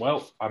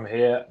 well, I'm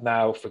here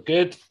now for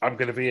good, I'm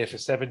going to be here for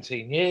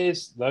 17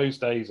 years, those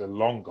days are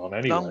long gone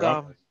anyway.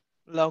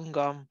 Long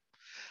gone.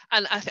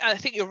 And I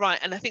think you're right.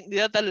 And I think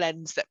the other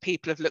lens that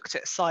people have looked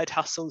at side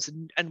hustles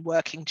and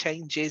working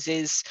changes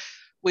is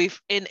we've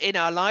in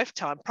our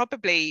lifetime,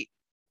 probably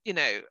you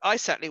know, I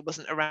certainly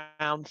wasn't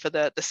around for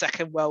the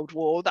Second World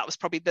War. That was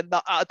probably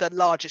the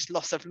largest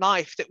loss of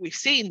life that we've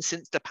seen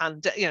since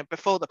the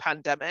before the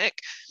pandemic.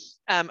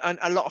 And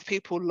a lot of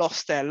people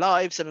lost their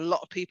lives, and a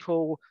lot of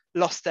people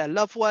lost their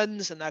loved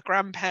ones and their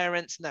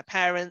grandparents and their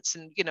parents,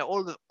 and, you know,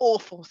 all the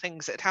awful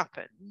things that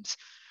happened.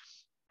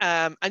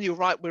 And you're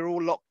right, we're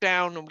all locked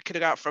down, and we could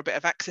go out for a bit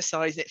of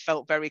exercise. It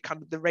felt very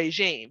kind of the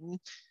regime.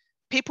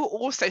 People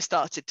also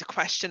started to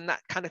question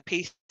that kind of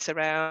piece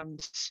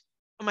around,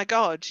 oh my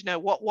God, you know,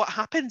 what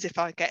happens if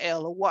I get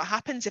ill, or what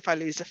happens if I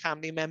lose a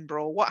family member,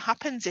 or what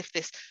happens if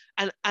this,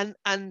 and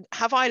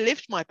have I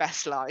lived my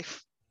best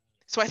life?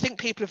 So I think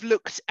people have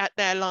looked at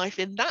their life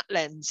in that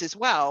lens as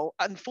well.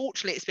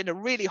 Unfortunately, it's been a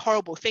really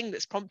horrible thing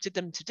that's prompted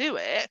them to do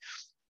it.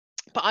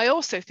 But I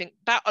also think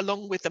that,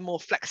 along with a more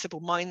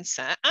flexible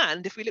mindset,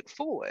 and if we look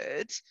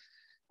forward,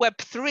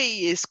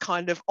 Web3 is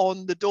kind of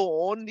on the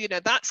dawn, you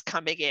know, that's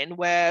coming in,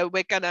 where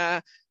we're going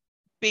to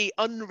be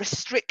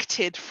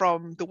unrestricted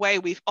from the way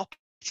we've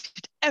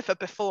operated ever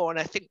before. And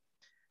I think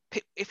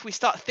if we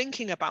start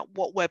thinking about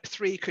what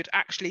Web3 could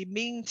actually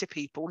mean to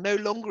people, no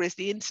longer is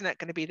the internet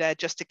going to be there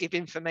just to give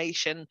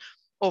information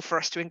or for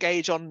us to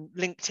engage on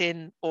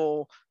LinkedIn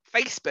or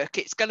Facebook.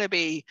 It's going to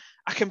be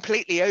a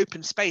completely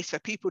open space for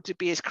people to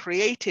be as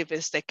creative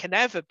as they can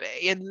ever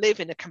be and live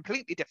in a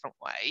completely different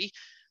way.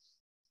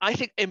 I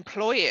think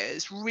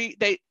employers,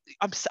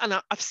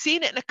 I've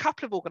seen it in a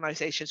couple of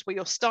organizations where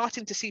you're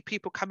starting to see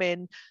people come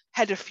in,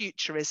 head of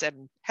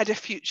futurism, head of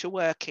future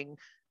working.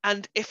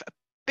 And if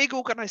big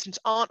organizations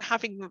aren't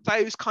having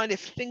those kind of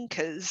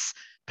thinkers,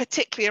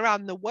 particularly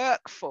around the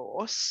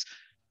workforce,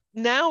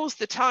 now's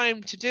the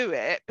time to do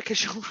it,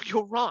 because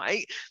you're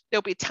right,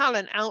 there'll be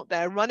talent out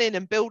there running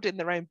and building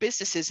their own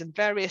businesses and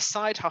various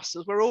side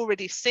hustles. We're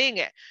already seeing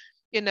it.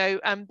 You know,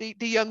 the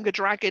younger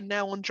dragon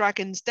now on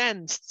Dragon's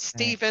Den,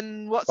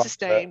 Stephen, what's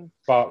his name?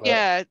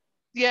 Bartlett.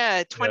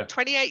 Yeah,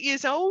 28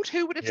 years old.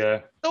 Who would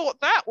have thought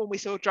that when we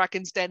saw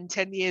Dragon's Den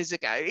 10 years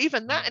ago?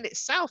 Even that in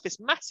itself is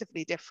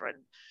massively different.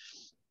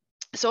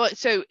 So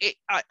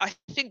I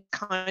think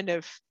kind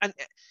of, and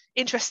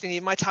interestingly,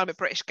 in my time at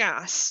British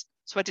Gas,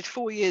 so I did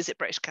 4 years at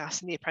British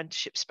Gas in the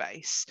apprenticeship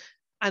space,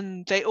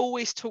 and they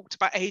always talked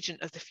about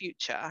agent of the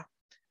future.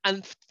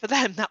 And for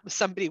them, that was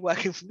somebody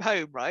working from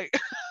home, right?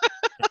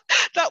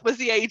 That was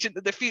the agent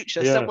of the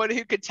future, someone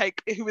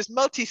who was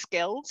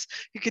multi-skilled,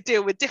 who could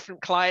deal with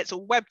different clients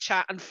on web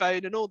chat and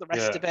phone and all the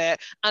rest of it,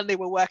 and they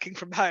were working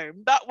from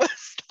home. That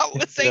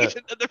was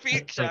agent of the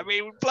future. I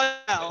mean,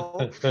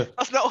 well,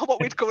 that's not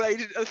what we'd call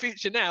agent of the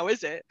future now,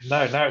 is it?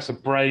 No, now it's a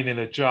brain in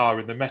a jar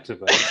in the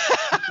metaverse.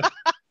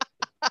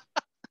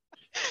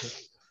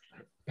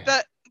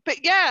 but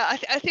yeah,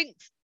 I think,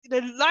 you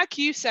know, like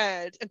you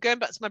said, and going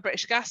back to my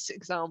British Gas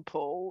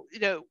example, you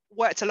know,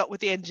 worked a lot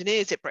with the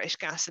engineers at British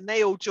Gas, and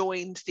they all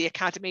joined the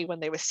academy when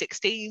they were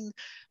 16,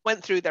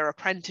 went through their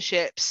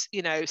apprenticeships,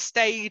 you know,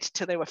 stayed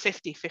till they were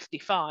 50,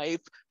 55,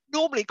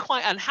 normally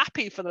quite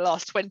unhappy for the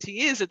last 20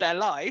 years of their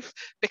life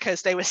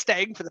because they were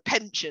staying for the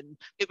pension.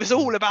 It was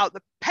all about the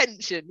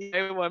pension. You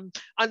know,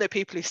 I know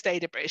people who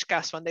stayed at British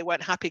Gas when they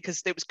weren't happy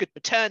because there was good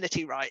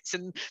maternity rights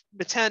and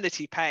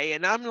maternity pay.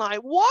 And I'm like,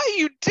 what are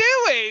you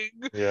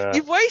doing? Yeah.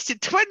 You've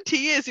wasted 20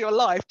 years of your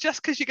life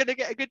just because you're going to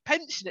get a good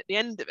pension at the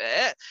end of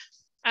it.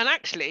 And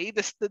actually,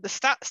 the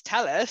stats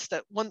tell us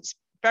that once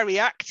very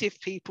active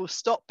people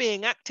stop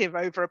being active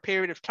over a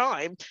period of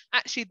time,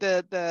 actually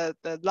the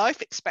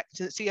life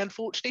expectancy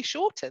unfortunately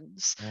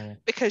shortens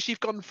because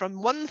you've gone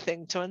from one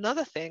thing to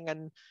another thing.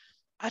 And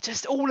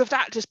all of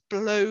that just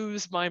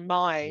blows my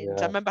mind.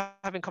 I remember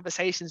having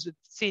conversations with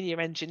senior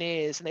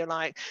engineers, and they're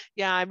like,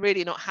 yeah, I'm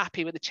really not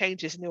happy with the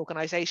changes in the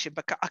organization,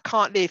 but I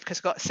can't leave because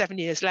I've got 7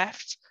 years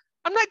left.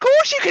 I'm like, of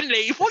course you can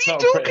leave. What are you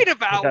talking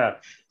about? Yeah,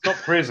 it's not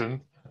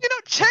prison. You're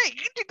not chained,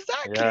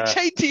 exactly.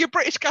 Chained to your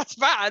British Gas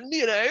van,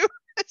 you know.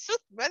 It's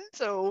just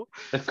mental.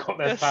 They've got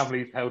their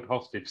families held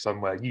hostage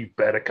somewhere. You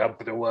better come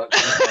to the work.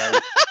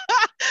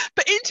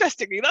 But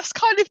interestingly, that's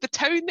kind of the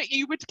tone that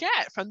you would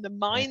get from the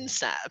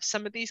mindset of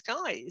some of these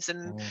guys.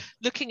 And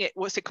looking at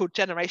what's it called,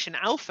 Generation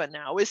Alpha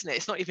now, isn't it?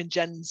 It's not even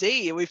Gen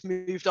Z. We've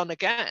moved on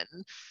again.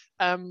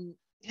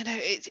 You know,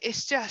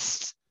 it's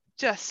just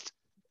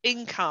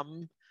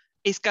income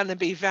is going to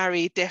be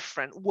very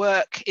different.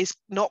 Work is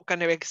not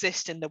going to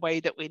exist in the way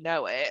that we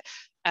know it.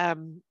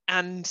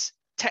 And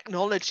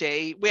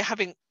technology, we're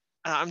having,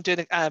 I'm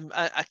doing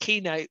a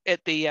keynote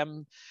at the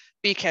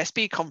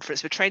BKSB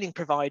conference with training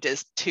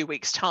providers 2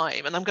 weeks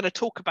time, and I'm going to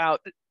talk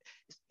about,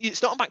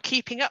 it's not about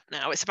keeping up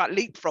now, it's about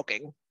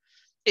leapfrogging.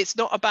 It's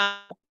not about,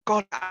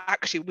 God,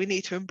 actually we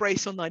need to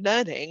embrace online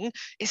learning.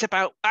 It's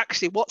about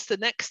actually what's the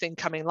next thing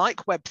coming, like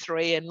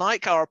Web3 and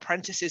like our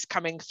apprentices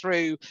coming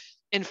through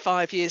in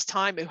 5 years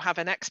time who have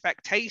an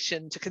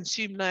expectation to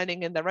consume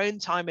learning in their own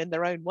time, in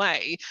their own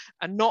way,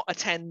 and not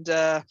attend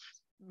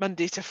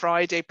Monday to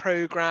Friday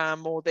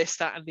program or this,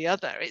 that, and the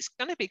other. It's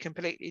going to be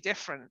completely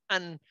different.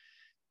 And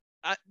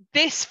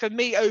this, for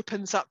me,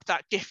 opens up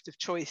that gift of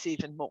choice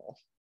even more.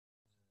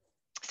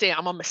 See,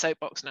 I'm on my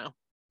soapbox now.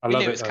 I We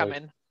love knew it was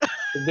coming.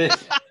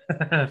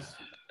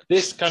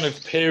 this kind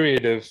of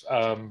period of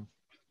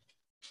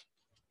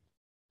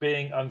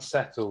being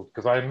unsettled,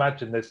 because I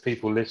imagine there's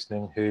people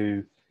listening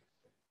who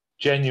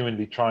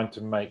genuinely trying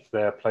to make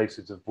their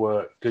places of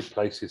work good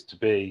places to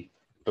be,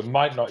 but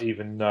might not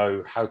even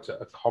know how to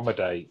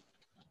accommodate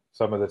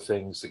some of the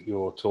things that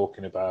you're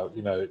talking about.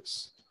 You know,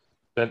 it's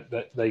that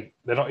they're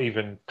not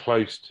even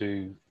close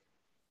to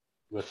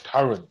the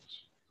current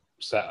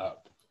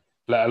setup,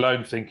 let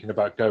alone thinking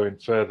about going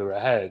further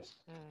ahead.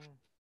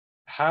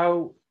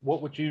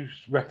 What would you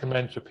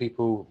recommend for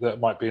people that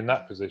might be in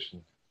that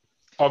position,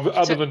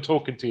 other than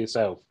talking to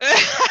yourself?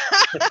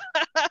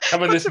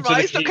 Come and listen to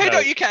the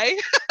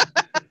keynote.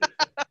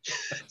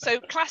 So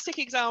classic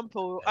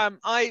example,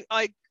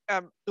 I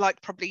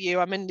like probably you,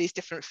 I'm in these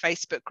different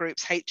Facebook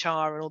groups,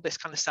 HR and all this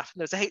kind of stuff, and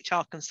there was a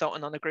HR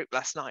consultant on a group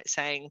last night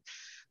saying,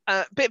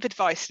 a bit of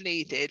advice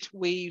needed.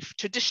 We've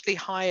traditionally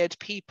hired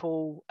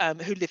people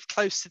who live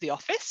close to the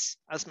office,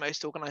 as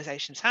most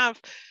organisations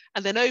have.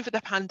 And then over the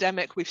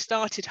pandemic, we've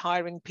started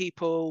hiring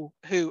people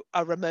who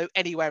are remote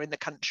anywhere in the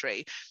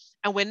country.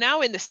 And we're now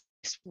in this,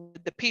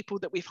 the people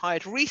that we've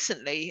hired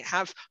recently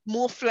have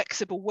more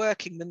flexible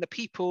working than the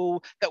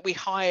people that we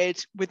hired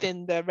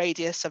within the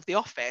radius of the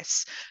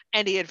office.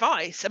 Any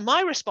advice? And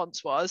my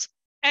response was,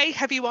 A,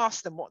 have you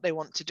asked them what they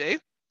want to do?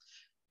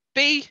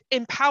 B,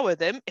 empower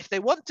them. If they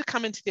want to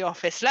come into the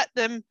office, let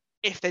them.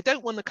 If they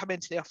don't want to come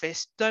into the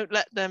office, don't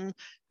let them.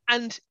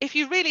 And if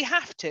you really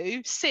have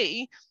to,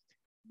 C,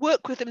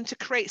 work with them to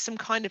create some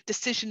kind of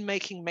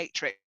decision-making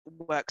matrix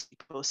that works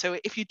people. So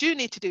if you do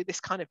need to do this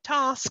kind of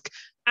task,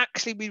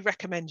 actually, we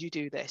recommend you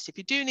do this. If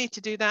you do need to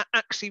do that,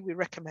 actually, we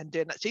recommend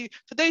doing that. So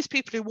for those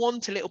people who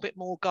want a little bit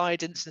more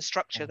guidance and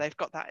structure, they've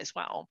got that as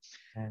well.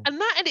 And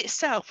that in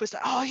itself was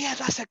like, oh yeah,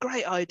 that's a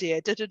great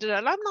idea.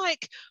 And I'm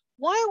like,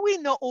 why are we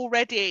not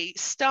already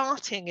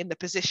starting in the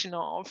position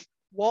of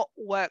what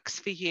works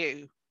for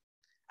you?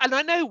 And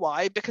I know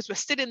why, because we're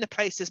still in the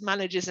place as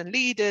managers and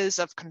leaders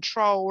of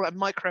control and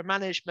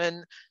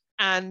micromanagement.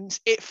 And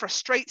it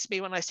frustrates me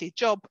when I see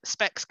job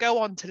specs go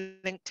on to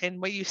LinkedIn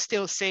where you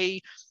still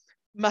see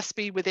must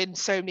be within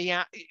so many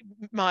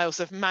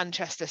miles of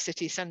Manchester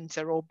city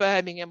centre or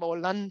Birmingham or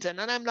London.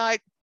 And I'm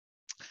like,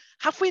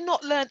 have we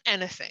not learned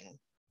anything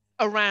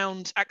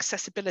around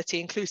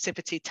accessibility,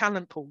 inclusivity,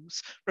 talent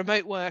pools,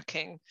 remote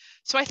working?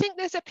 So I think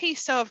there's a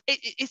piece of,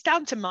 it's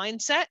down to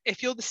mindset.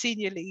 If you're the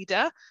senior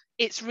leader,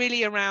 it's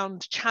really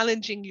around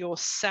challenging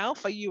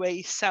yourself. Are you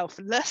a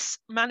selfless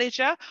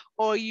manager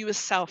or are you a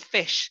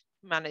selfish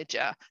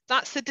manager?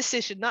 That's the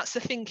decision, that's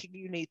the thinking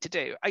you need to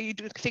do. Are you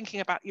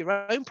thinking about your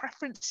own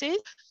preferences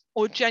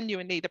or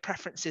genuinely the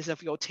preferences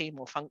of your team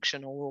or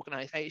function or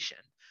organization?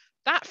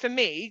 That for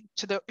me,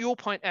 to your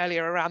point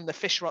earlier around the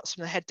fish rots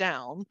from the head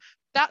down,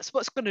 that's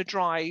what's going to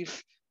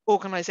drive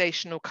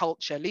organizational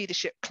culture,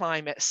 leadership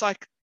climate,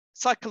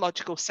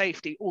 psychological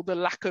safety, or the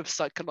lack of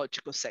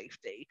psychological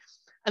safety,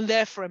 and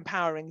therefore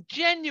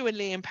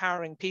genuinely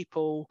empowering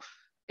people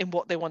in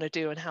what they want to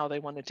do and how they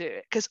want to do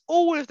it. Because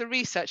all of the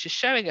research is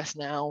showing us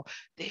now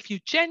that if you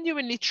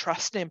genuinely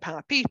trust and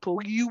empower people,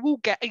 you will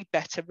get a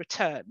better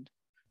return.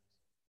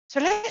 So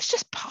let's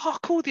just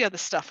park all the other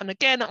stuff. And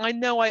again, I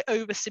know I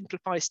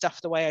oversimplify stuff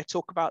the way I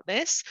talk about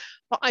this,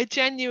 but I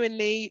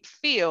genuinely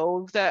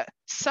feel that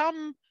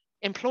some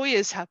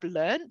employers have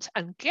learnt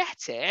and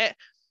get it,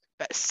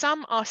 but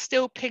some are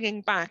still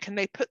pinging back and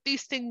they put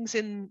these things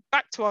in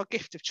back to our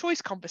gift of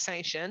choice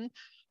conversation.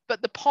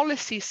 But the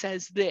policy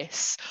says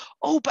this,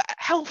 oh, but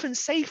health and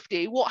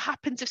safety, what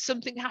happens if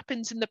something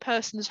happens in the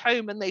person's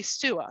home and they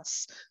sue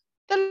us?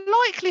 The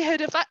likelihood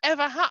of that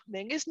ever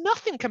happening is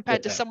nothing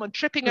compared to someone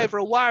tripping over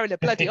a wire in a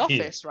bloody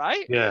office,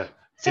 right? Yeah.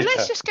 So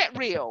let's just get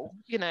real,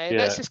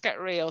 let's just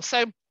get real.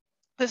 So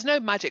there's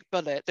no magic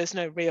bullet. There's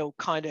no real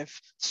kind of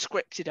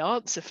scripted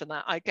answer for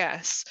that, I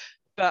guess.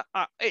 But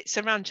it's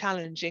around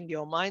challenging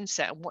your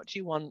mindset and what do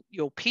you want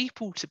your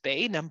people to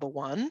be, number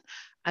one,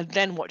 and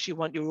then what do you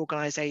want your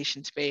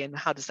organization to be and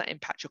how does that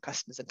impact your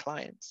customers and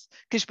clients?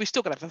 Because we've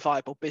still got to have a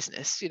viable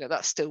business.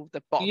 That's still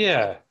the bottom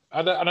line.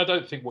 And I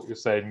don't think what you're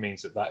saying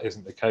means that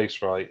isn't the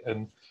case, right?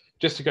 And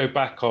just to go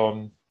back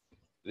on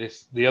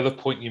this, the other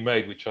point you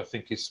made, which I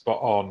think is spot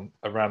on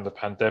around the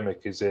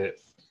pandemic, is it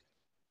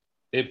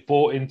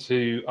brought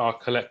into our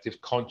collective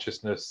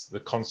consciousness the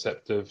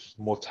concept of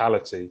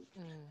mortality.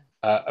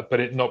 But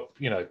it not,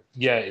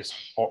 it's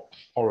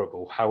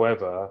horrible.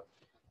 However,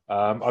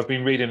 I've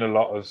been reading a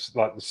lot of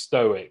like the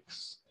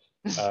Stoics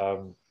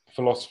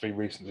philosophy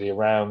recently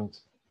around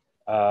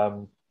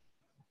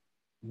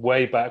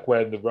way back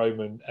when the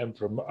Roman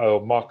Emperor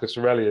Marcus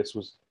Aurelius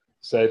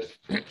said,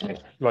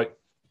 like,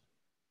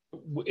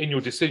 in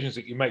your decisions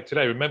that you make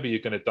today, remember you're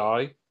going to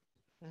die.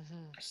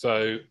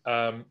 So,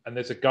 and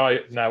there's a guy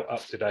now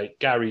up to date,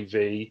 Gary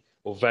V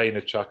or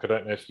Vaynerchuk. I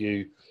don't know if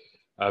you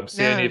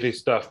see any of his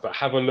stuff, but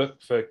have a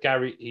look for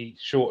Gary. He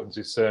shortens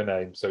his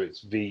surname, so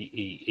it's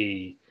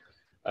VEE.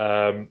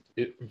 A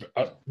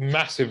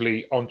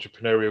massively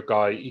entrepreneurial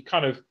guy. He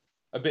kind of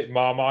a bit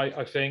Marmite,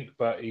 I think,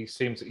 but he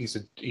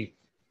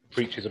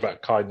preaches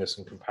about kindness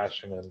and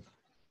compassion,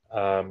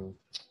 and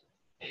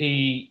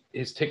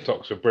his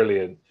TikToks are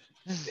brilliant.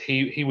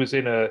 he was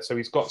in a, so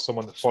he's got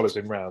someone that follows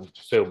him around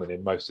filming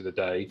him most of the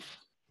day.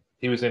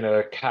 He was in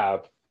a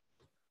cab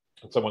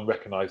and someone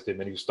recognized him,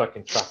 and he was stuck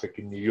in traffic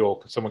in New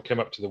York, and someone came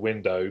up to the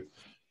window,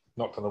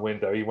 knocked on the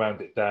window, he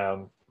wound it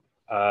down,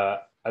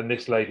 and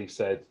this lady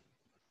said,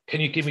 "Can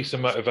you give me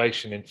some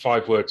motivation in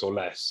 5 words or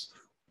less?"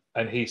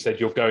 And he said,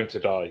 "You're going to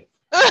die."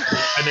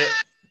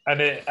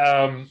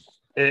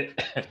 It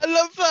I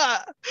love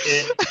that.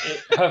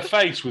 Her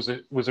face was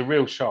a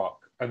real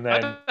shock, and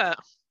then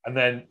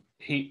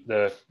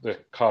the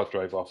car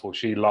drove off, or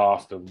she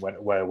laughed and went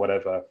away or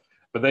whatever.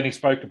 But then he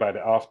spoke about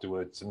it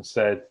afterwards and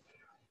said,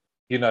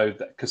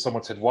 because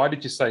someone said, "Why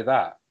did you say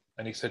that?"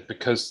 And he said,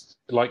 "Because,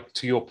 like,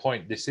 to your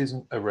point, this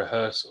isn't a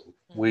rehearsal.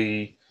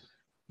 We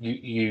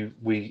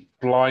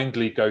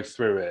blindly go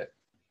through it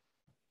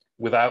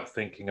without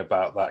thinking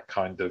about that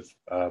kind of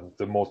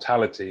the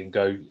mortality, and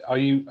go, are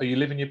you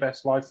living your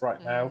best life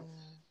right now?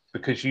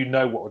 Because you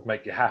know what would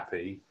make you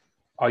happy.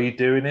 Are you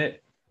doing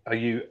it?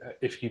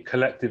 If you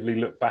collectively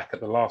look back at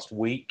the last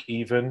week,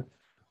 even,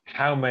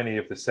 how many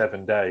of the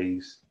 7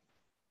 days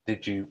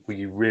were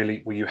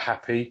you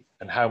happy,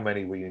 and how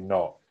many were you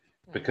not?"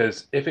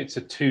 Because if it's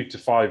a 2 to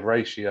 5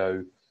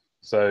 ratio,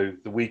 so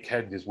the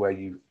weekend is where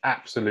you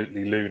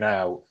absolutely loon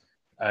out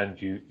and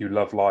you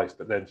love life,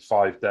 but then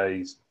 5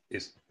 days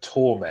is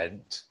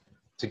torment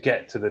to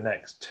get to the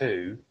next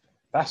 2.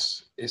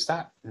 Is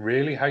that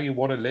really how you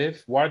want to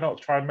live? Why not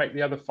try and make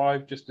the other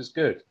 5 just as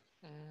good?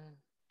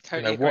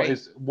 Totally agree.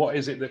 What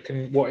is it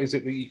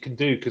that you can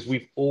do? Because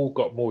we've all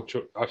got more.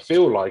 I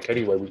feel like,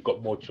 anyway, we've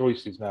got more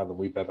choices now than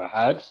we've ever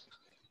had.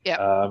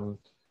 Yeah.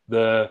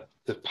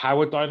 The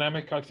power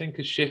dynamic, I think,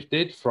 has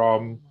shifted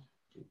from,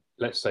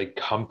 let's say,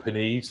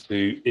 companies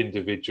to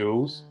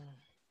individuals.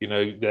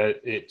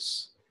 That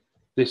it's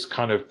this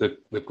kind of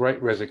the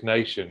great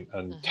resignation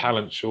and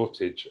talent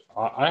shortage.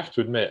 I have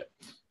to admit,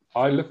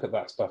 I look at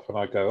that stuff and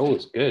I go, "Oh,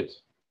 it's good,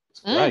 it's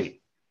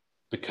great,"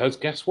 because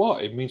guess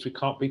what? It means we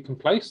can't be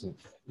complacent.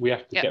 We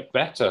have to get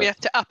better. We have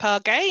to up our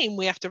game.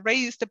 We have to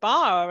raise the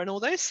bar and all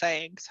those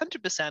things.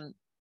 100%.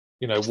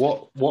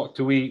 What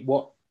do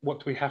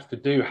we have to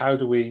do? How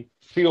do we?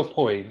 To your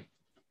point,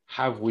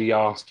 have we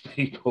asked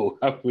people?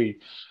 Have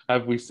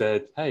we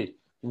said, "Hey,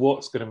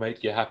 what's going to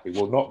make you happy?"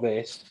 Well, not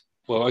this.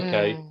 Well,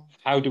 okay.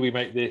 How do we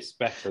make this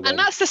better then? And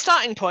that's the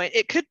starting point.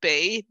 It could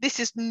be, this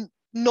is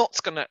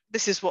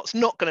what's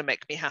not gonna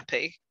make me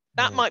happy.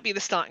 That might be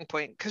the starting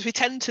point, because we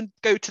tend to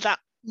go to that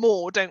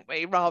more, don't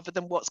we, rather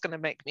than what's gonna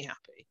make me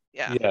happy.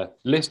 Yeah.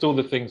 List all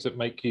the things that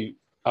make you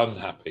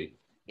unhappy.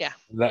 Yeah.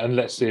 And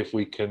let's see if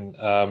we can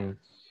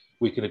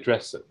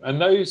address them.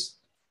 And those,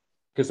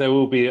 because there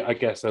will be, I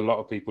guess, a lot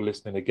of people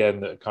listening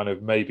again that are kind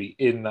of maybe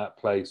in that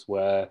place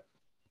where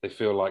they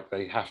feel like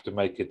they have to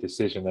make a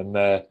decision, and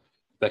they're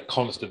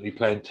constantly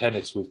playing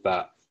tennis with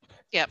that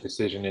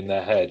decision in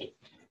their head,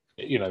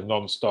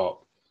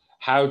 non-stop.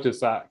 How does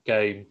that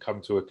game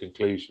come to a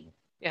conclusion?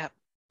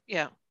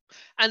 Yeah.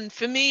 And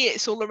for me,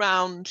 it's all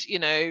around,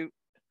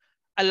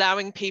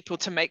 allowing people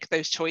to make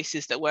those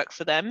choices that work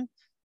for them.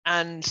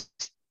 And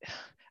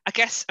I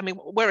guess,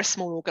 we're a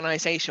small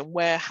organization.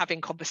 We're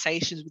having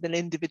conversations with an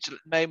individual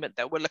at the moment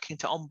that we're looking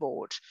to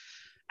onboard,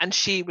 and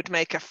she would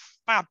make a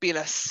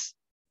fabulous,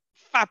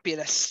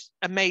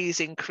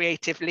 amazing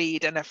creative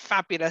lead and a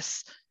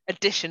fabulous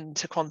addition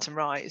to Quantum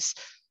Rise.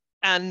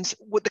 And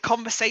what the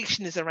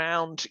conversation is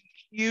around,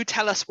 you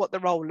tell us what the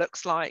role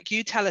looks like.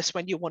 You tell us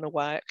when you want to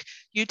work.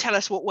 You tell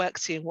us what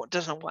works for you and what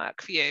doesn't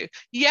work for you.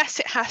 Yes,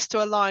 it has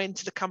to align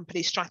to the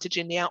company strategy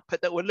and the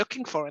output that we're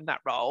looking for in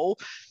that role.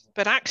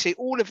 But actually,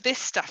 all of this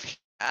stuff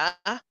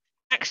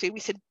here, we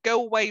said,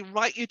 go away,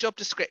 write your job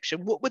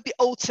description. What would the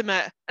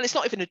ultimate, and it's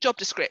not even a job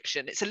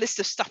description, it's a list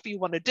of stuff you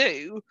want to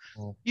do.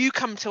 You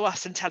come to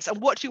us and tell us,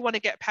 and what do you want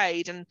to get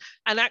paid? And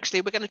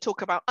actually, we're going to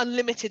talk about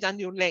unlimited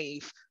annual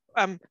leave,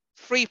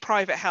 free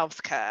private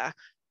healthcare,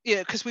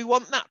 because we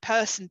want that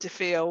person to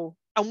feel,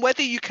 and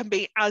whether you can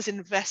be as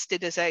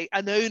invested as an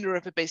owner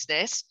of a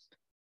business,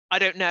 I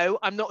don't know.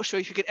 I'm not sure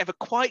if you could ever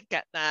quite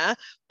get there,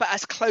 but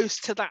as close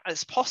to that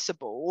as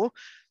possible,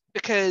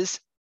 because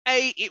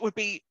it would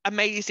be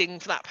amazing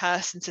for that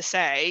person to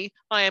say,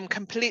 I am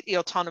completely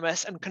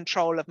autonomous and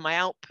control of my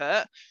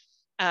output.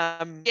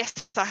 Yes,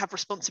 I have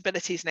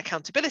responsibilities and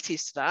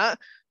accountabilities to that,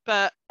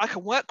 but I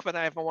can work when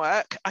I ever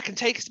work. I can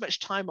take as much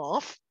time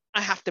off.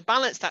 I have to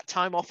balance that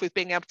time off with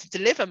being able to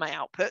deliver my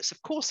outputs.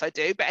 Of course I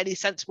do, but any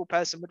sensible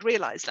person would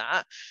realize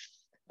that.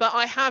 But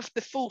I have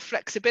the full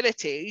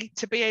flexibility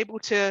to be able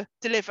to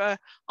deliver.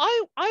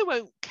 I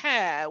won't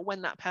care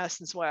when that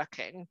person's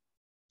working.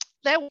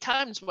 There are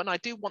times when I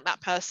do want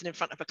that person in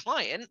front of a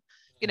client,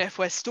 if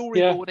we're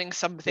storyboarding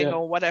something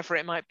or whatever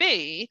it might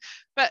be.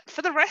 But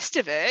for the rest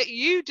of it,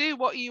 you do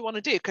what you want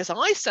to do, because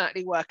I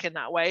certainly work in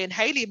that way. And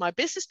Hayley, my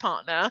business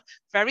partner,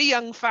 very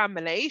young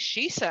family,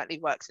 she certainly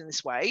works in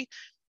this way.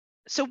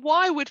 So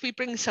why would we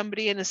bring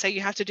somebody in and say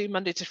you have to do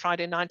Monday to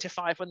Friday 9 to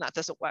 5 when that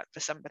doesn't work for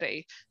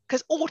somebody?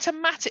 Because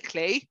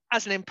automatically,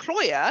 as an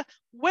employer,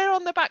 we're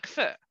on the back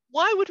foot.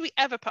 Why would we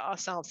ever put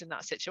ourselves in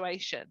that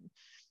situation?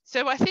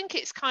 So I think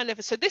it's kind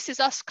of, so this is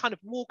us kind of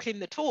walking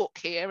the talk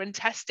here and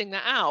testing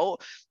that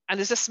out. And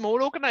as a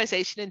small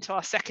organization into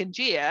our second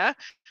year,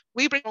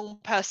 we bring one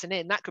person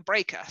in, that could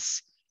break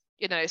us,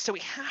 you know, so we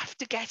have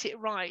to get it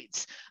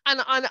right.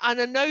 And I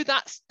know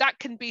that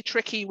can be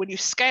tricky when you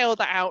scale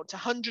that out to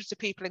hundreds of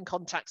people in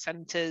contact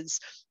centers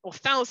or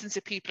thousands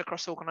of people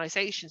across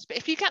organizations. But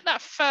if you get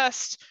that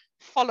first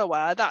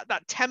follower,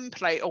 that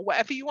template or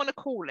whatever you want to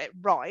call it,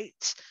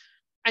 right,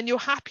 and you're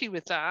happy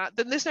with that,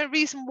 then there's no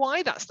reason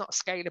why that's not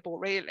scalable,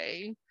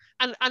 really.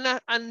 And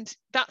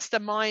that's the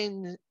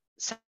mindset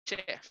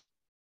shift.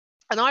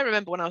 And I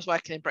remember when I was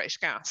working in British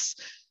Gas,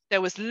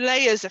 there was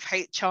layers of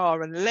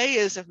HR and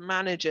layers of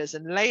managers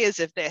and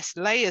layers of this,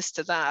 layers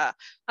to that.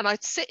 And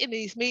I'd sit in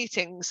these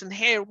meetings and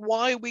hear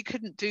why we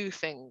couldn't do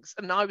things.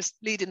 And I was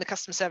leading the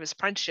customer service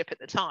apprenticeship at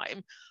the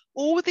time.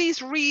 All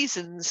these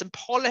reasons and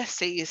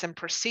policies and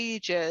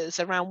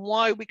procedures around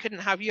why we couldn't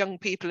have young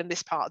people in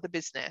this part of the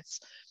business,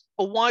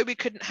 or why we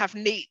couldn't have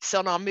NEETs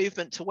on our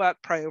movement to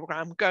work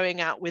program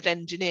going out with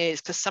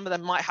engineers because some of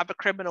them might have a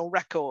criminal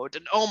record,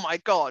 and oh my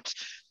God,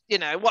 you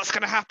know, what's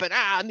going to happen?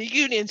 And the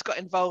unions got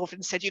involved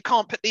and said, you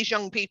can't put these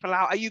young people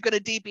out. Are you going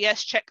to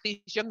DBS check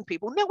these young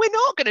people? No, we're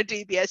not going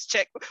to DBS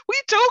check. What are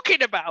you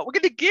talking about? We're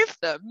going to give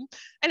them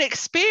an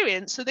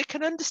experience so they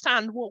can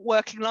understand what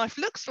working life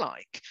looks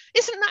like.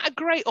 Isn't that a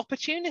great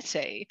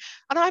opportunity?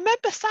 And I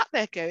remember sat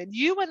there going,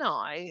 you and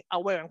I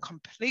are wearing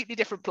completely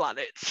different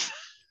planets.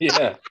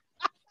 Yeah.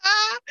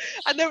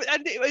 And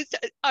it was,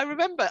 I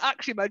remember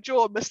actually my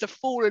jaw must have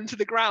fallen to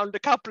the ground a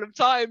couple of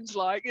times,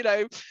 like, you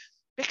know,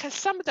 because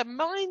some of the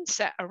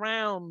mindset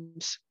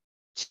around,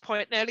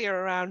 point earlier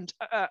around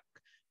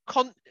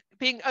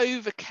being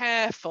over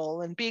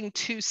careful and being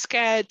too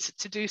scared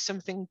to do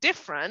something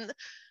different,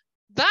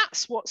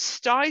 that's what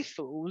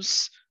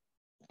stifles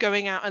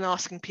going out and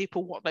asking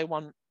people what they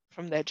want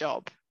from their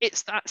job.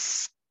 It's that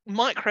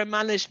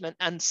micromanagement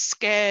and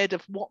scared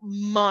of what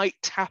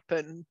might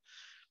happen.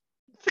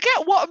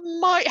 Forget what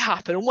might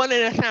happen, 1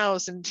 in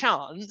 1,000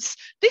 chance.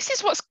 This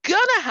is what's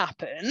gonna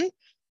happen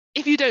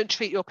if you don't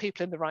treat your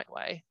people in the right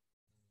way.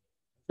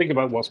 Think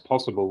about what's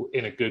possible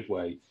in a good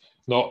way,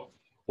 not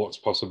what's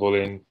possible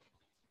in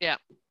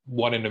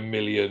 1 in a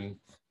million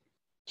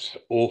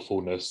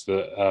awfulness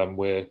that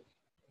we're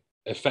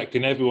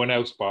affecting everyone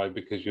else by,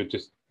 because you're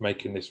just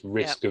making this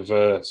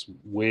risk-averse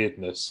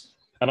weirdness.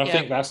 And I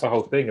think that's the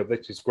whole thing of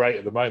which is great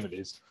at the moment,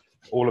 is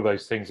all of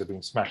those things have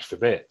been smashed to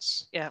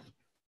bits. Yeah.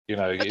 You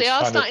know, but they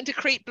are starting to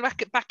creep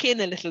back in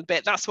a little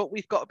bit. That's what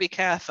we've got to be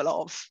careful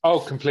of. Oh,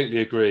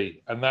 completely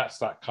agree. And that's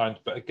that kind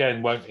of, but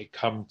again, won't it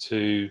come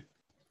to,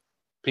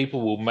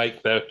 people will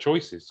make their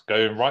choices,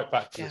 going right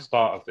back to the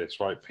start of this,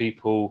 right?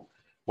 People,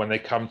 when they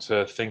come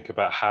to think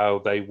about how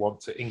they want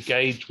to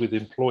engage with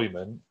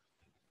employment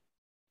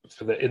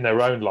in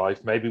their own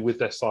life, maybe with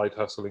their side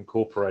hustle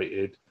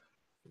incorporated,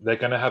 they're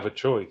going to have a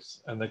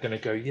choice, and they're going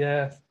to go,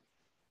 yeah,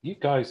 you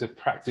guys are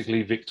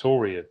practically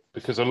Victorian,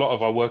 because a lot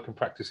of our working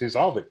practices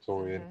are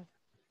Victorian. Mm-hmm.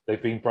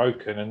 They've been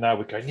broken, and now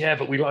we're going, yeah,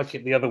 but we like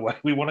it the other way.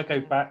 We want to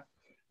go back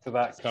to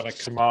that kind of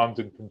command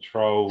and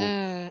control.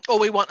 Or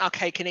we want our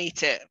cake and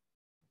eat it.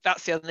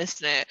 That's the other,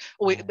 isn't it?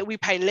 Or we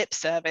pay lip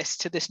service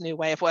to this new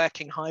way of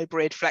working,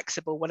 hybrid,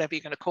 flexible, whatever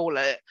you're going to call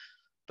it.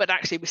 But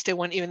actually, we still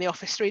want you in the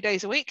office 3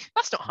 days a week.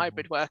 That's not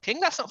hybrid working.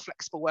 That's not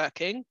flexible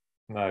working.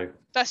 No.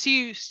 That's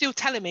you still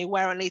telling me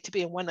where I need to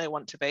be and when I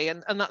want to be.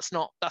 And that's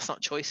not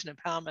choice and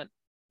empowerment.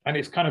 And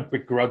it's kind of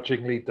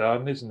begrudgingly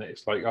done, isn't it?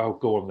 It's like, oh,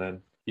 go on then.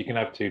 You can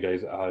have 2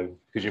 days at home,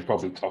 because you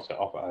probably toss it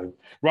off at home.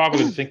 Rather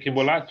than thinking,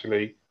 well,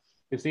 actually,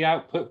 is the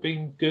output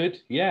being good?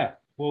 Yeah.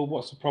 Well,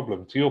 what's the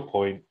problem? To your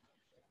point,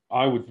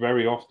 I would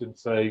very often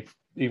say,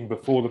 even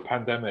before the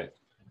pandemic,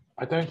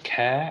 I don't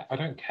care. I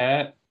don't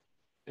care.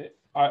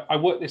 I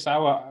work this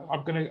hour.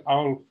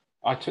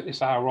 I took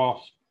this hour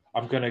off.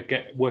 I'm going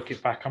to work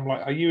it back. I'm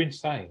like, are you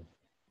insane?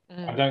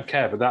 I don't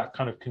care. But that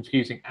kind of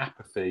confusing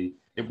apathy,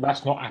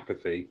 that's not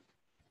apathy.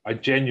 I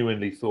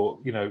genuinely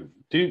thought, you know,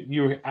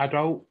 you're an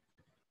adult.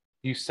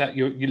 You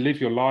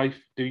live your life.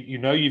 You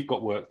know you've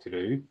got work to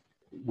do.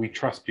 We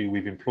trust you.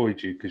 We've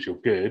employed you because you're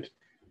good.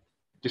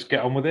 Just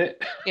get on with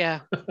it. Yeah,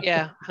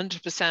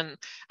 100%.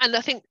 And I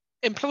think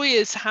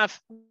employers have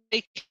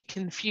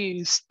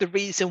confused the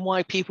reason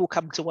why people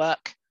come to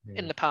work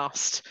in the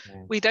past.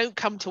 We don't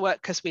come to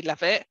work because we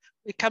love it.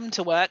 We come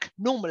to work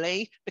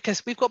normally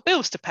because we've got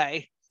bills to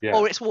pay,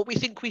 or it's what we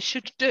think we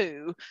should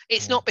do.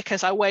 It's not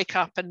because I wake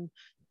up and,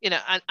 you know,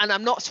 and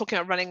I'm not talking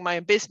about running my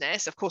own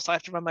business. Of course, I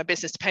have to run my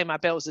business to pay my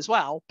bills as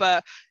well.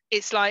 But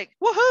it's like,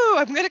 woohoo,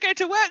 I'm going to go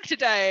to work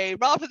today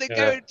rather than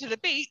go to the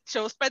beach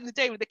or spend the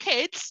day with the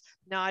kids.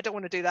 No, I don't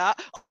want to do that.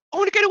 I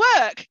want to go to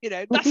work. You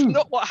know, that's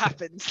not what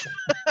happens.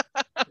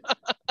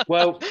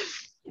 Well,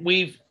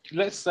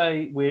 let's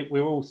say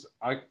we're all.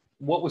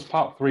 What was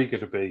part 3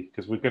 going to be?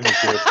 Because we're going to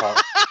do a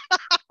part.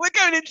 We're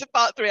going into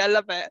part 3. I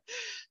love it.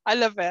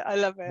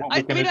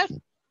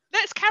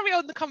 Let's carry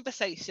on the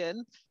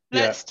conversation.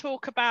 Let's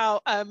talk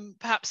about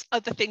perhaps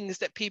other things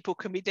that people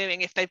can be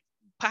doing if they've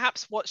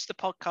perhaps watched the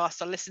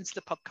podcast or listened to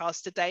the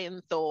podcast today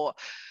and thought,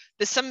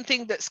 there's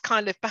something that's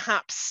kind of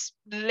perhaps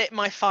lit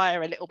my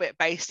fire a little bit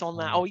based on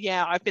that. Oh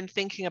yeah, I've been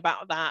thinking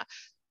about that.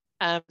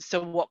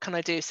 So what can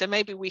I do? So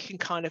maybe we can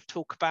kind of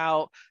talk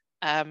about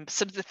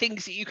some of the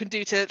things that you can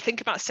do to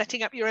think about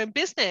setting up your own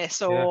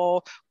business,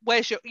 or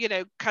where's your,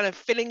 kind of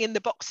filling in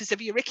the boxes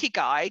of your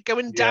Ikigai. Go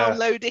and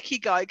download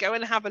Ikigai, go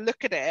and have a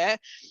look at it.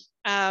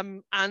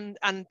 And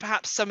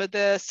perhaps some of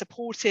the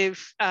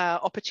supportive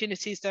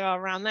opportunities that are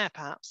around there,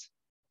 perhaps.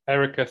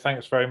 Erica,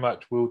 thanks very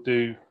much. We'll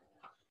do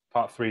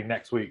part 3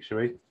 next week, shall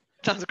we?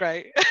 Sounds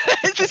great.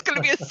 Is this going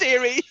to be a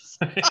series?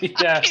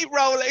 Yeah. Keep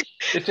rolling.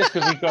 It's just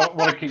because we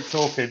want to keep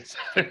talking,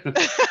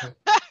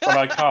 but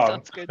I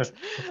can't. Sounds good.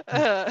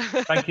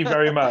 Thank you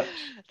very much.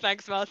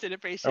 Thanks, Martin.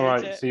 Appreciate it. All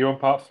right. it. See you on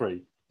part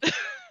 3.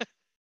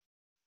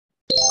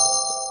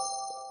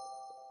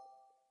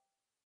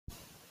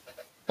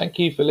 Thank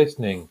you for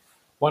listening.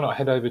 Why not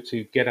head over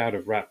to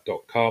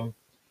getoutofrap.com,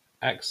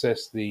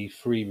 access the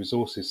free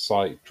resources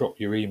site, drop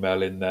your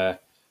email in there,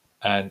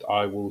 and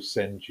I will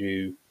send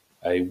you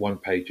a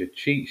one-pager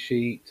cheat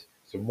sheet,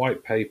 some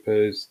white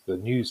papers, the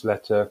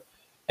newsletter,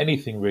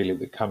 anything really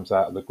that comes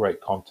out of the great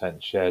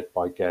content shared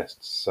by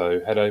guests. So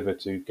head over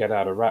to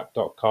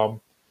getoutofrap.com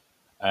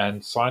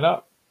and sign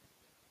up.